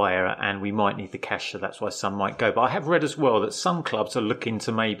get a buyer, and we might need the cash, so that's why some might go. But I have read as well that some clubs are looking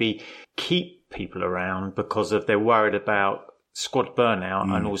to maybe keep people around because they're worried about squad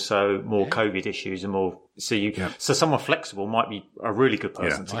burnout and also more COVID issues and more. So someone flexible might be a really good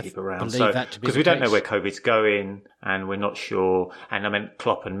person to keep around. So because we don't know where COVID's going and we're not sure. And I mean,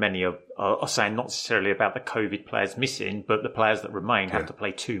 Klopp and many are saying not necessarily about the COVID players missing, but the players that remain have to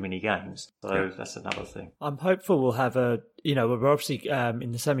play too many games. So that's another thing. I'm hopeful we'll have we're obviously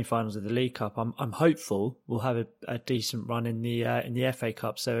in the semi-finals of the League Cup. I'm hopeful we'll have a decent run in the FA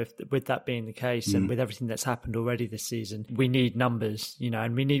Cup. So with that being the case, and with everything that's happened already this season, we need numbers,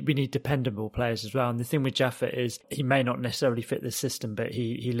 and we need dependable players as well. And the thing with Japhet is he may not necessarily fit the system, but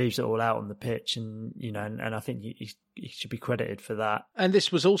he leaves it all out on the pitch, and and I think he should be credited for that. And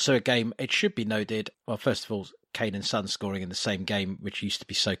this was also a game, it should be noted, well, first of all, Kane and Son scoring in the same game, which used to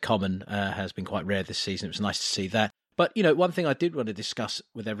be so common, has been quite rare this season. It was nice to see that. But, one thing I did want to discuss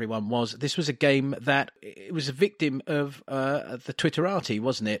with everyone was this was a game that it was a victim of the Twitterati,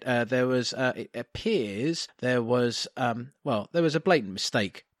 wasn't it? It appears there was a blatant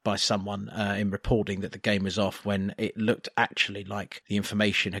mistake by someone in reporting that the game was off when it looked actually like the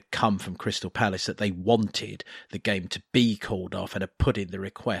information had come from Crystal Palace that they wanted the game to be called off and had put in the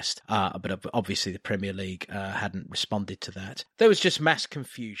request. But obviously the Premier League hadn't responded to that. There was just mass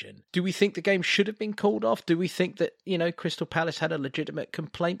confusion. Do we think the game should have been called off? Do we think that, Crystal Palace had a legitimate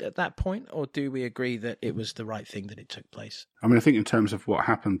complaint at that point? Or do we agree that it was the right thing that it took place? I mean, I think in terms of what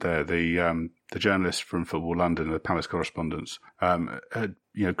happened there, the the journalist from Football London, the Palace correspondents, had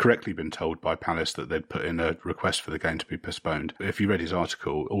correctly been told by Palace that they'd put in a request for the game to be postponed. If you read his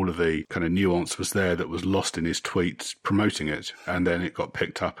article, all of the kind of nuance was there that was lost in his tweets promoting it, and then it got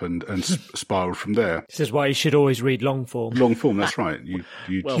picked up and spiraled from there. This is why you should always read long form. Long form, that's right. You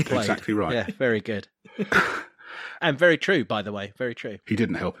well played. Exactly right. Yeah, very good. And very true, by the way, very true. He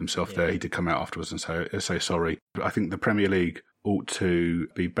didn't help himself there. He did come out afterwards and say sorry. But I think the Premier League ought to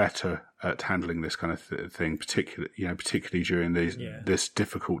be better at handling this kind of thing, particularly during this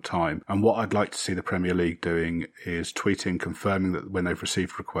difficult time. And what I'd like to see the Premier League doing is tweeting, confirming that when they've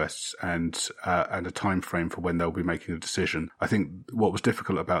received requests and a time frame for when they'll be making a decision. I think what was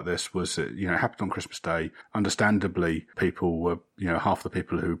difficult about this was that, it happened on Christmas Day. Understandably, people were, half the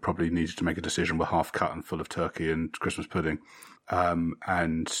people who probably needed to make a decision were half cut and full of turkey and Christmas pudding.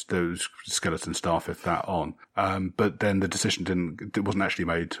 And those skeleton staff, if that on. But then the decision wasn't actually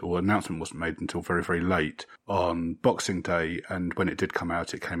made, or announcement wasn't made until very, very late on Boxing Day. And when it did come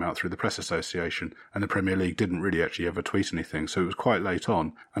out, it came out through the Press Association, and the Premier League didn't really actually ever tweet anything. So it was quite late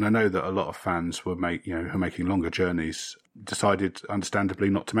on. And I know that a lot of fans who are making longer journeys decided, understandably,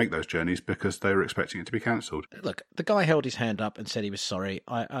 not to make those journeys because they were expecting it to be cancelled. Look, the guy held his hand up and said he was sorry.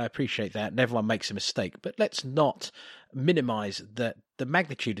 I appreciate that, and everyone makes a mistake. But let's not minimise the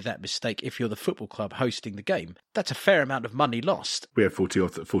magnitude of that mistake if you're the football club hosting the game. That's a fair amount of money lost. We had 40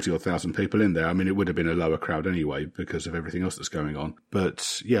 odd thousand people in there. I mean, it would have been a lower crowd anyway because of everything else that's going on.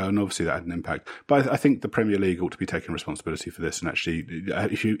 But yeah, and obviously that had an impact. But I think the Premier League ought to be taking responsibility for this. And actually,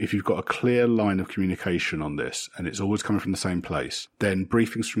 if you've got a clear line of communication on this and it's always coming from the same place, then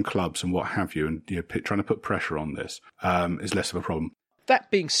briefings from clubs and what have you, and trying to put pressure on this is less of a problem.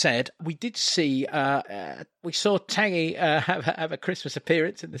 That being said, we did see, we saw Tanguy have a Christmas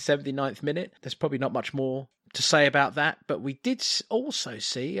appearance in the 79th minute. There's probably not much more to say about that, but we did also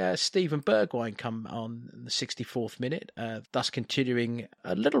see Steven Bergwijn come on in the 64th minute, thus continuing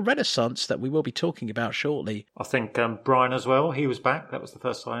a little renaissance that we will be talking about shortly. I think Brian as well, he was back. That was the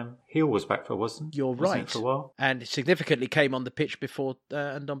first time he was back for, wasn't You're right. For a while. And significantly came on the pitch before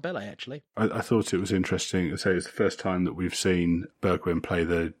Ndombele, actually. I thought it was interesting to say it's the first time that we've seen Bergwijn play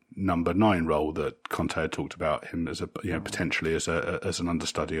the number 9 role that Conte had talked about him as potentially as an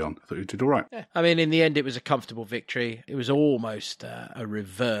understudy on. I thought he did all right. Yeah. I mean, in the end, it was a comfortable victory. It was almost a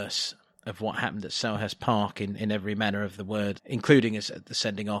reverse of what happened at Selhurst Park in every manner of the word, including as the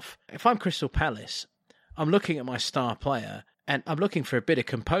sending off. If I'm Crystal Palace, I'm looking at my star player and I'm looking for a bit of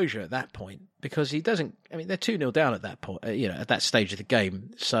composure at that point because he doesn't. I mean, they're 2-0 down at that point, at that stage of the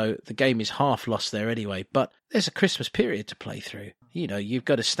game. So the game is half lost there anyway. But there's a Christmas period to play through. You've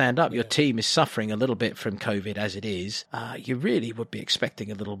got to stand up. Your team is suffering a little bit from COVID as it is. You really would be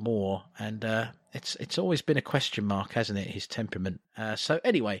expecting a little more. And it's always been a question mark, hasn't it, his temperament? So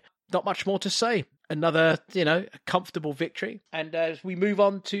anyway, not much more to say. Another, a comfortable victory. And as we move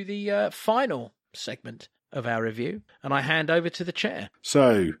on to the final segment of our review, and I hand over to the chair.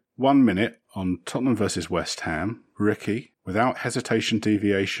 So, 1 minute on Tottenham versus West Ham. Ricky, without hesitation,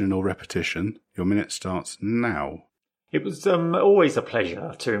 deviation or repetition, your minute starts now. It was always a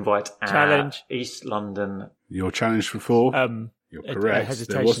pleasure to invite Challenge. East London. Your challenge for 4? You're correct.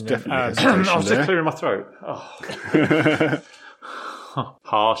 Hesitation. There was definitely hesitation I was there. just clearing my throat.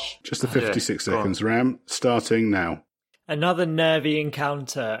 Harsh. Just the 56 seconds, Ram, starting now. Another nervy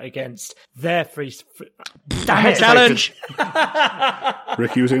encounter against their Challenge!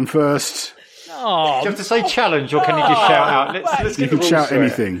 Ricky was in first. Oh, Do you have to say challenge, or can you just shout out? Let's You get can the rules shout straight.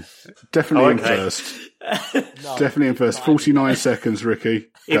 anything. Definitely in okay. first. Definitely in first. 49 seconds, Ricky.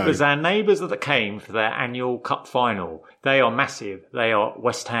 It Go. was our neighbours that came for their annual cup final. They are massive. They are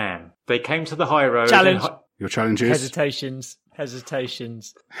West Ham. They came to the High Road. Challenge. Your challenge is? Hesitations.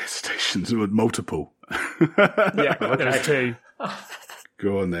 Hesitations were multiple. Yeah, there's 2.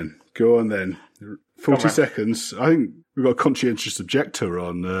 Go on then. 40 seconds. I think we've got a conscientious objector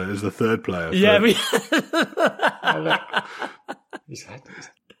on as the third player. Yeah,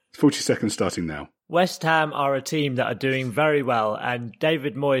 40 seconds starting now. West Ham are a team that are doing very well, and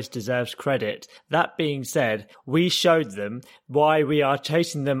David Moyes deserves credit. That being said, we showed them why we are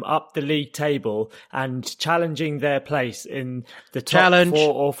chasing them up the league table and challenging their place in the top Challenge.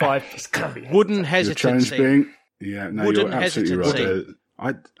 4 or 5. wooden Your challenge hesitancy. being? Yeah, no, Wooden you're absolutely hesitancy.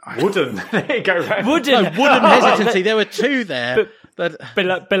 right. Wooden. There you go. Right. Wooden. Wooden hesitancy. There were 2 there. But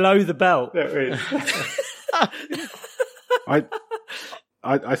below the belt. There it is.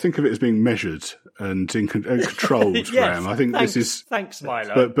 I think of it as being measured and controlled, Yes, Ram. I think thanks, this is... Thanks,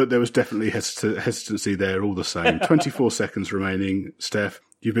 Milo. But there was definitely hesitancy there all the same. 24 seconds remaining. Steph,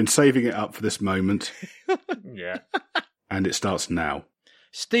 you've been saving it up for this moment. Yeah. And it starts now.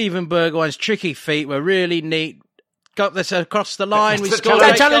 Stephen Bergwijn's tricky feet were really neat. Got this across the line. We The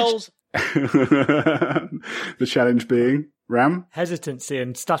scored challenge. 8 goals. The challenge being Ram? Hesitancy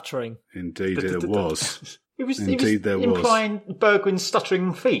and stuttering. Indeed it was. It was implying Bergwijn's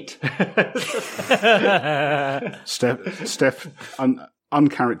stuttering feet. Steph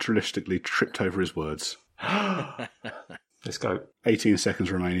uncharacteristically tripped over his words. Let's go. 18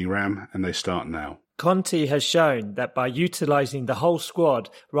 seconds remaining, Ram, and they start now. Conte has shown that by utilising the whole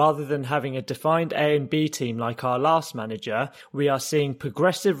squad rather than having a defined A and B team like our last manager, we are seeing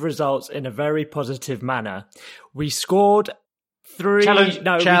progressive results in a very positive manner. We scored 3... Challenge.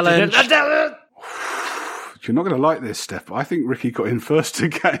 No, Challenge. We didn't. You're not going to like this, Steph. I think Ricky got in first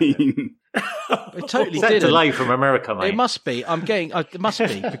again. It totally Is that didn't. delay from America, mate? It must be. It must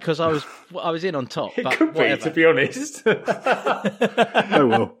be because I was in on top. It But could be, whatever. to be honest. Oh,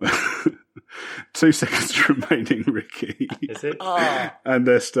 well. 2 seconds remaining, Ricky. Is it? And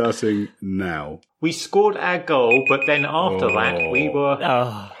they're starting now. We scored our goal, but then after that, we were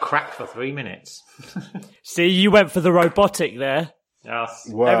Oh. cracked for 3 minutes. See, you went for the robotic there. Yes.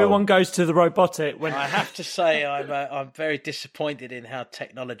 Wow. Everyone goes to the robotic when I have to say, I'm very disappointed in how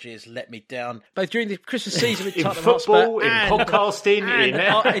technology has let me down, both during the Christmas season with In Tottenham football, Hotspur in and,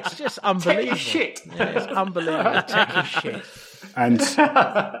 podcasting, in it's just unbelievable. techie shit. Yeah, it's unbelievable. Techie shit. And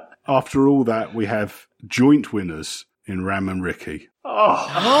after all that, we have joint winners in Ram and Ricky.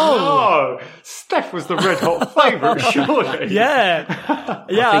 Oh, no. Steph was the red hot favourite, surely. yeah,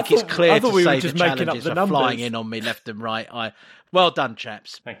 yeah. I think it's clear I thought to we say were just the making up challenges the are numbers. flying in on me left and right. Well done,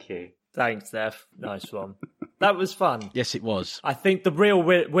 chaps. Thank you. Thanks, Steph. Nice one. That was fun. Yes, it was. I think the real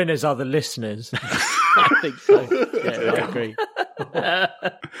winners are the listeners. I think so. Yeah, I agree.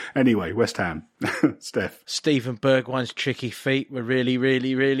 Anyway, West Ham. Steph. Stephen Bergwijn's tricky feet were really,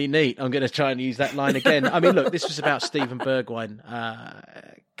 really, really neat. I'm going to try and use that line again. I mean, look, this was about Stephen Bergwijn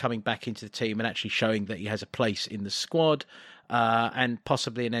coming back into the team and actually showing that he has a place in the squad and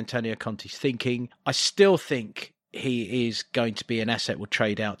possibly in Antonio Conte's thinking. I still think he is going to be an asset we'll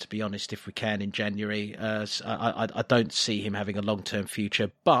trade out, to be honest, if we can in January. I don't see him having a long-term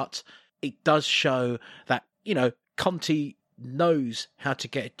future, but it does show that, Conte knows how to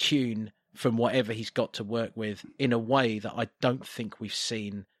get a tune from whatever he's got to work with in a way that I don't think we've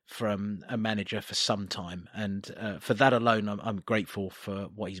seen from a manager for some time. And for that alone, I'm grateful for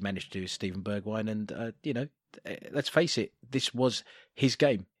what he's managed to do with Stephen Bergwijn. And, let's face it, this was his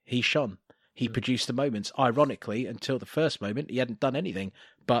game. He shone. He produced the moments. Ironically, until the first moment, he hadn't done anything.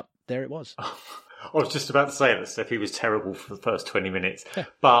 But there it was. I was just about to say that, Steph. He was terrible for the first 20 minutes. Yeah.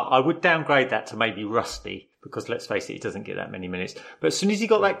 But I would downgrade that to maybe rusty, because let's face it, he doesn't get that many minutes. But as soon as he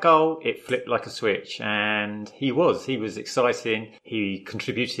got that goal, it flipped like a switch. And he was exciting. He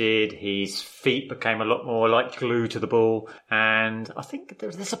contributed. His feet became a lot more like glue to the ball. And I think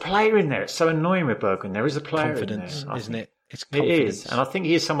there's a player in there. It's so annoying with Bergwijn. There is a player confidence, in there. isn't it? It's confidence. It is. And I think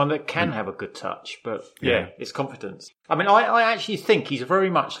he is someone that can have a good touch. But yeah, it's confidence. I mean, I actually think he's very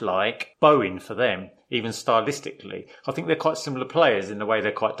much like Bowen for them, even stylistically. I think they're quite similar players in the way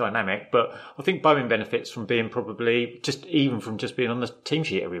they're quite dynamic. But I think Bowen benefits from being probably just being on the team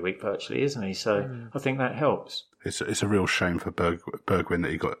sheet every week virtually, isn't he? So I think that helps. It's a real shame for Bergwijn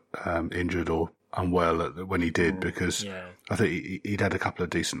that he got injured or unwell when he did, because I think he'd had a couple of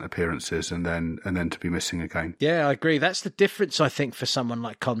decent appearances and then to be missing again. Yeah, I agree. That's the difference, I think, for someone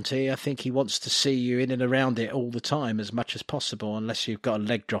like Conte. I think he wants to see you in and around it all the time as much as possible, unless you've got a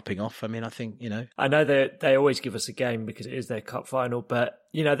leg dropping off. I mean, I think, I know they always give us a game because it is their cup final, but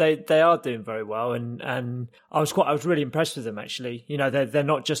they are doing very well, and I was really impressed with them, actually. They're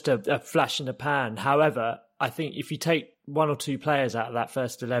not just a flash in the pan. However, I think if you take one or two players out of that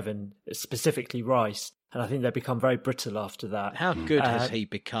first 11, specifically Rice, and I think they become very brittle after that. How good has he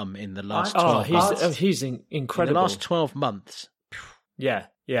become in the last 12 months? He's incredible. In the last 12 months. Yeah.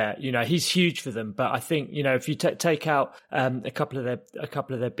 He's huge for them. But I think if you take out a couple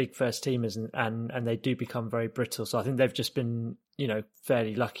of their big first teamers and they do become very brittle. So I think they've just been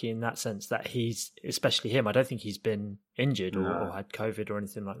fairly lucky in that sense that he's, especially him. I don't think he's been injured or had COVID or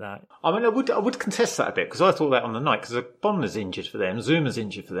anything like that. I mean, I would contest that a bit, because I thought that on the night, because Bonner's injured for them, Zuma's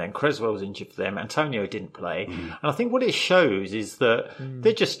injured for them, Creswell's injured for them, Antonio didn't play. And I think what it shows is that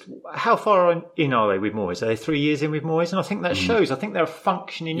they're just, how far in are they with Moyes? Are they 3 years in with Moyes? And I think that shows. I think they're a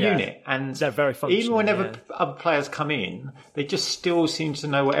functioning unit. And they're very functioning. Even whenever other players come in, they just still seem to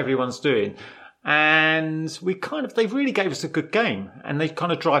know what everyone's doing. And they really gave us a good game, and they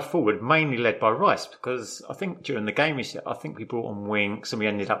kind of drive forward, mainly led by Rice, because I think during the game, we brought on Winks, and we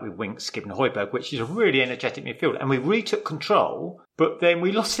ended up with Winks, Skipp and Højbjerg, which is a really energetic midfield, and we retook control, but then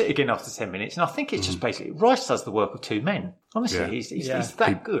we lost it again after 10 minutes, and I think it's just basically Rice does the work of two men. Honestly, he's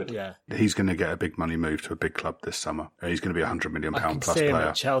that good. Yeah. He's going to get a big money move to a big club this summer. He's going to be £100 million plus see him player.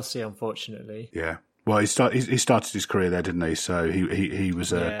 at Chelsea, unfortunately. Yeah. Well, he started his career there, didn't he? So he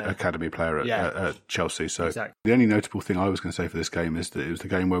was an academy player at Chelsea. So exactly. The only notable thing I was going to say for this game is that it was the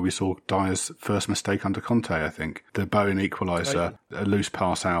game where we saw Dyer's first mistake under Conte, I think. The Bowen equaliser, a loose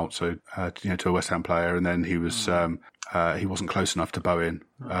pass out, to a West Ham player, and then he was he wasn't close enough to Bowen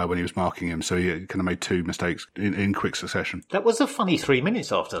when he was marking him, so he kind of made two mistakes in quick succession. That was a funny 3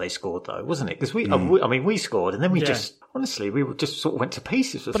 minutes after they scored, though, wasn't it? Because we scored, and then we just sort of went to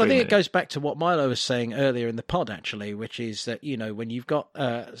pieces for 3 minutes. But I think it goes back to what Milo was saying earlier in the pod, actually, which is that, when you've got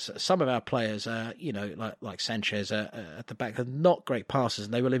some of our players, like Sanchez at the back, are not great passers,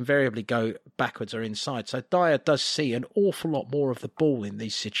 and they will invariably go backwards or inside. So Dyer does see an awful lot more of the ball in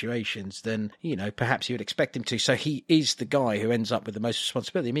these situations than, perhaps you would expect him to. So he is the guy who ends up with the most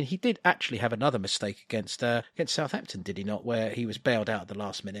responsibility. I mean, he did actually have another mistake against Southampton, did he not, where he was bailed out at the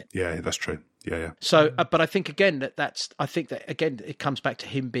last minute? Yeah, that's true. Yeah. So, but I think again it comes back to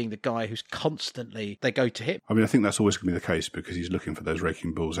him being the guy who's constantly, they go to him. I mean, I think that's always going to be the case because he's looking for those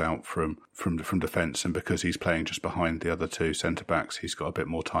raking balls out from defence, and because he's playing just behind the other two centre backs, he's got a bit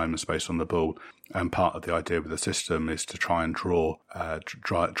more time and space on the ball. And part of the idea with the system is to try and draw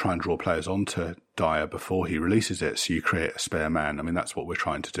players onto Dyer before he releases it, so you create a spare man. I mean, that's what we're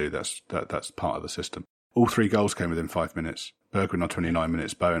trying to do. That's part of the system. All three goals came within 5 minutes. Bergwijn on 29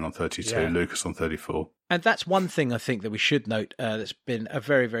 minutes, Bowen on 32, Lucas on 34. And that's one thing I think that we should note that's been a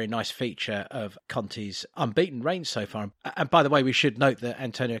very, very nice feature of Conte's unbeaten reign so far. And by the way, we should note that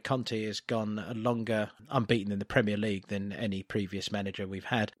Antonio Conte has gone longer unbeaten in the Premier League than any previous manager we've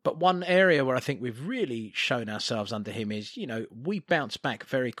had. But one area where I think we've really shown ourselves under him is, we bounce back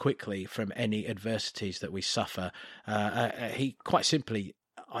very quickly from any adversities that we suffer. He quite simply,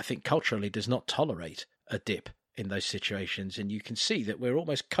 I think culturally, does not tolerate a dip in those situations, and you can see that we're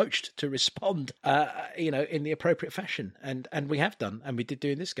almost coached to respond in the appropriate fashion, and we have done, and we did do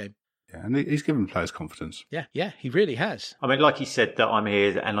in this game. Yeah, and he's given players confidence. Yeah, he really has. I mean, like he said, that I'm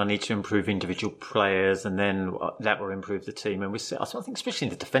here and I need to improve individual players, and then that will improve the team. And I think especially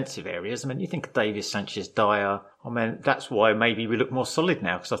in the defensive areas, I mean, you think of Davies, Sanchez, Dyer. I mean, that's why maybe we look more solid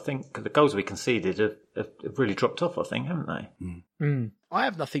now, because I think the goals we conceded have really dropped off, I think, haven't they? I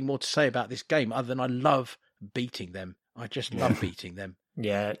have nothing more to say about this game other than I love beating them. I just love beating them.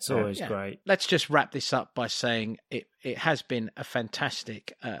 Yeah, it's always great. Let's just wrap this up by saying it has been a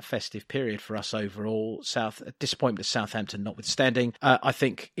fantastic festive period for us overall. Disappointment of Southampton notwithstanding. I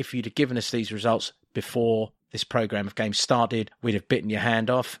think if you'd have given us these results before this programme of games started, we'd have bitten your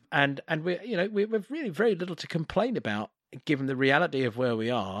hand off. And we've really very little to complain about, given the reality of where we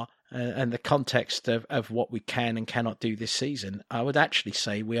are. And the context of what we can and cannot do this season. I would actually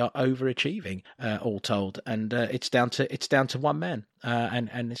say we are overachieving, all told, and it's down to one man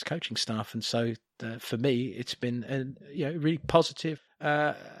and his coaching staff. And so for me, it's been a really positive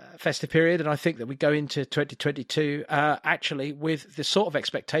festive period, and I think that we go into 2022 actually with the sort of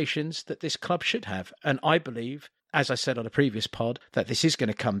expectations that this club should have. And I believe, as I said on a previous pod, that this is going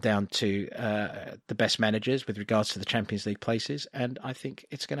to come down to the best managers with regards to the Champions League places, and I think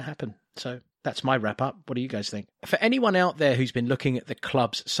it's going to happen. So that's my wrap up. What do you guys think? For anyone out there who's been looking at the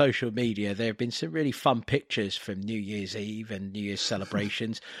club's social media, there have been some really fun pictures from New Year's Eve and New Year's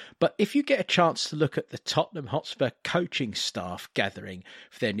celebrations. But if you get a chance to look at the Tottenham Hotspur coaching staff gathering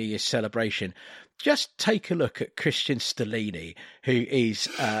for their New Year's celebration, just take a look at Christian Stellini, who is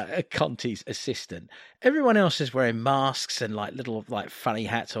Conte's assistant. Everyone else is wearing masks and little funny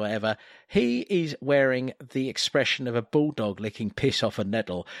hats or whatever. He is wearing the expression of a bulldog licking piss off a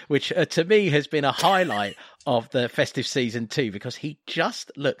nettle, which to me has been a highlight of the festive season too, because he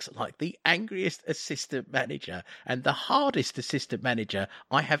just looks like the angriest assistant manager and the hardest assistant manager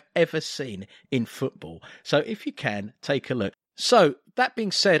I have ever seen in football. So if you can, take a look. So that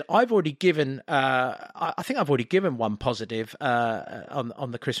being said, I've already given. I think I've already given one positive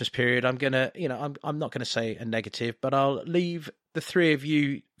on the Christmas period. I'm gonna, I'm not gonna say a negative, but I'll leave the three of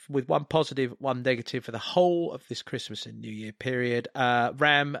you with one positive, one negative for the whole of this Christmas and New Year period.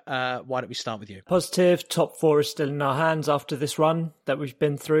 Ram, why don't we start with you? Positive, top 4 is still in our hands after this run that we've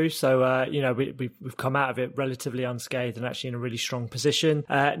been through. So, we've come out of it relatively unscathed and actually in a really strong position.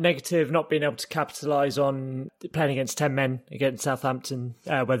 Negative, not being able to capitalise on playing against 10 men against Southampton,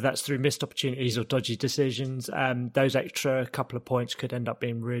 whether that's through missed opportunities or dodgy decisions. Those extra couple of points could end up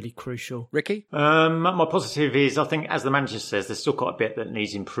being really crucial. Ricky? My positive is, I think, as the manager says, there's still quite a bit that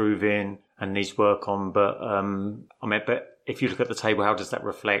needs improving and needs work on. But but if you look at the table, how does that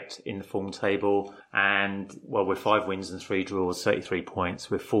reflect in the form table? And well, we're 5 wins and 3 draws, 33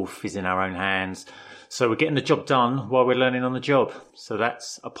 points. We're 4th is in our own hands. So we're getting the job done while we're learning on the job. So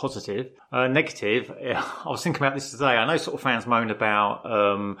that's a positive. Negative, I was thinking about this today. I know sort of fans moan about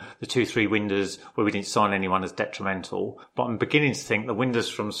the 2-3 windows where we didn't sign anyone as detrimental. But I'm beginning to think the windows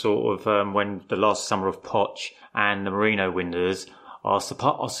from sort of when the last summer of Poch and the Merino windows are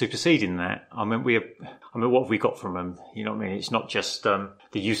superseding that. I mean, what have we got from them? You know what I mean? It's not just the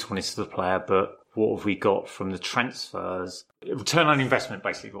usefulness of the player, but what have we got from the transfers? Return on investment,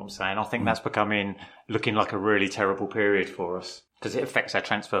 basically, what I'm saying. I think that's looking like a really terrible period for us because it affects our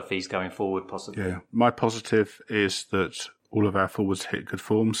transfer fees going forward, possibly. Yeah. My positive is that all of our forwards hit good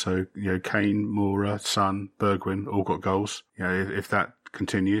form. So, Kane, Moura, Son, Bergwijn all got goals. If that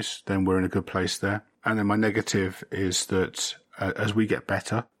continues, then we're in a good place there. And then my negative is that as we get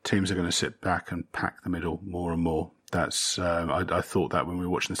better, teams are going to sit back and pack the middle more and more. That's I thought that when we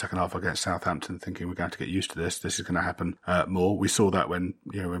were watching the second half against Southampton, thinking we're going to get used to this. This is going to happen more. We saw that when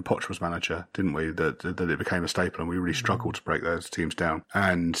Poch was manager, didn't we? That it became a staple, and we really struggled to break those teams down.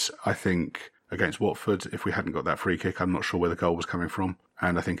 And I think against Watford, if we hadn't got that free kick, I'm not sure where the goal was coming from.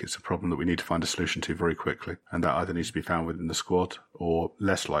 And I think it's a problem that we need to find a solution to very quickly. And that either needs to be found within the squad or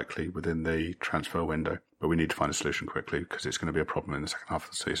less likely within the transfer window. But we need to find a solution quickly because it's going to be a problem in the second half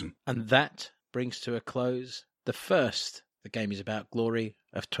of the season. And that brings to a close The Game is About Glory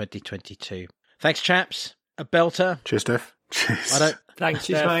of 2022. Thanks, chaps. A belter. Cheers, Steph. Cheers. Thanks,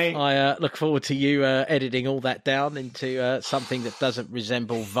 Cheers, Steph. mate. I look forward to you editing all that down into something that doesn't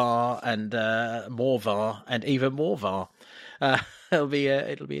resemble VAR and more VAR and even more VAR. It'll be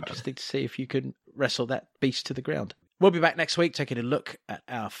interesting to see if you can wrestle that beast to the ground. We'll be back next week taking a look at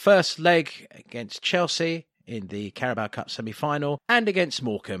our first leg against Chelsea in the Carabao Cup semi-final and against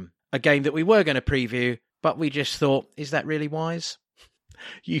Morecambe, a game that we were going to preview, but we just thought, is that really wise?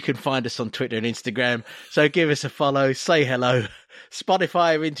 You can find us on Twitter and Instagram, so give us a follow, say hello.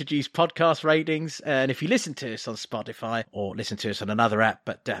 Spotify have introduced podcast ratings, and if you listen to us on Spotify or listen to us on another app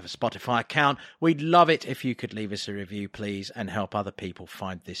but don't have a Spotify account, we'd love it if you could leave us a review, please, and help other people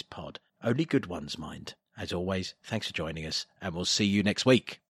find this pod. Only good ones, mind. As always, thanks for joining us, and we'll see you next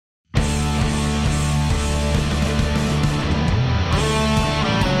week.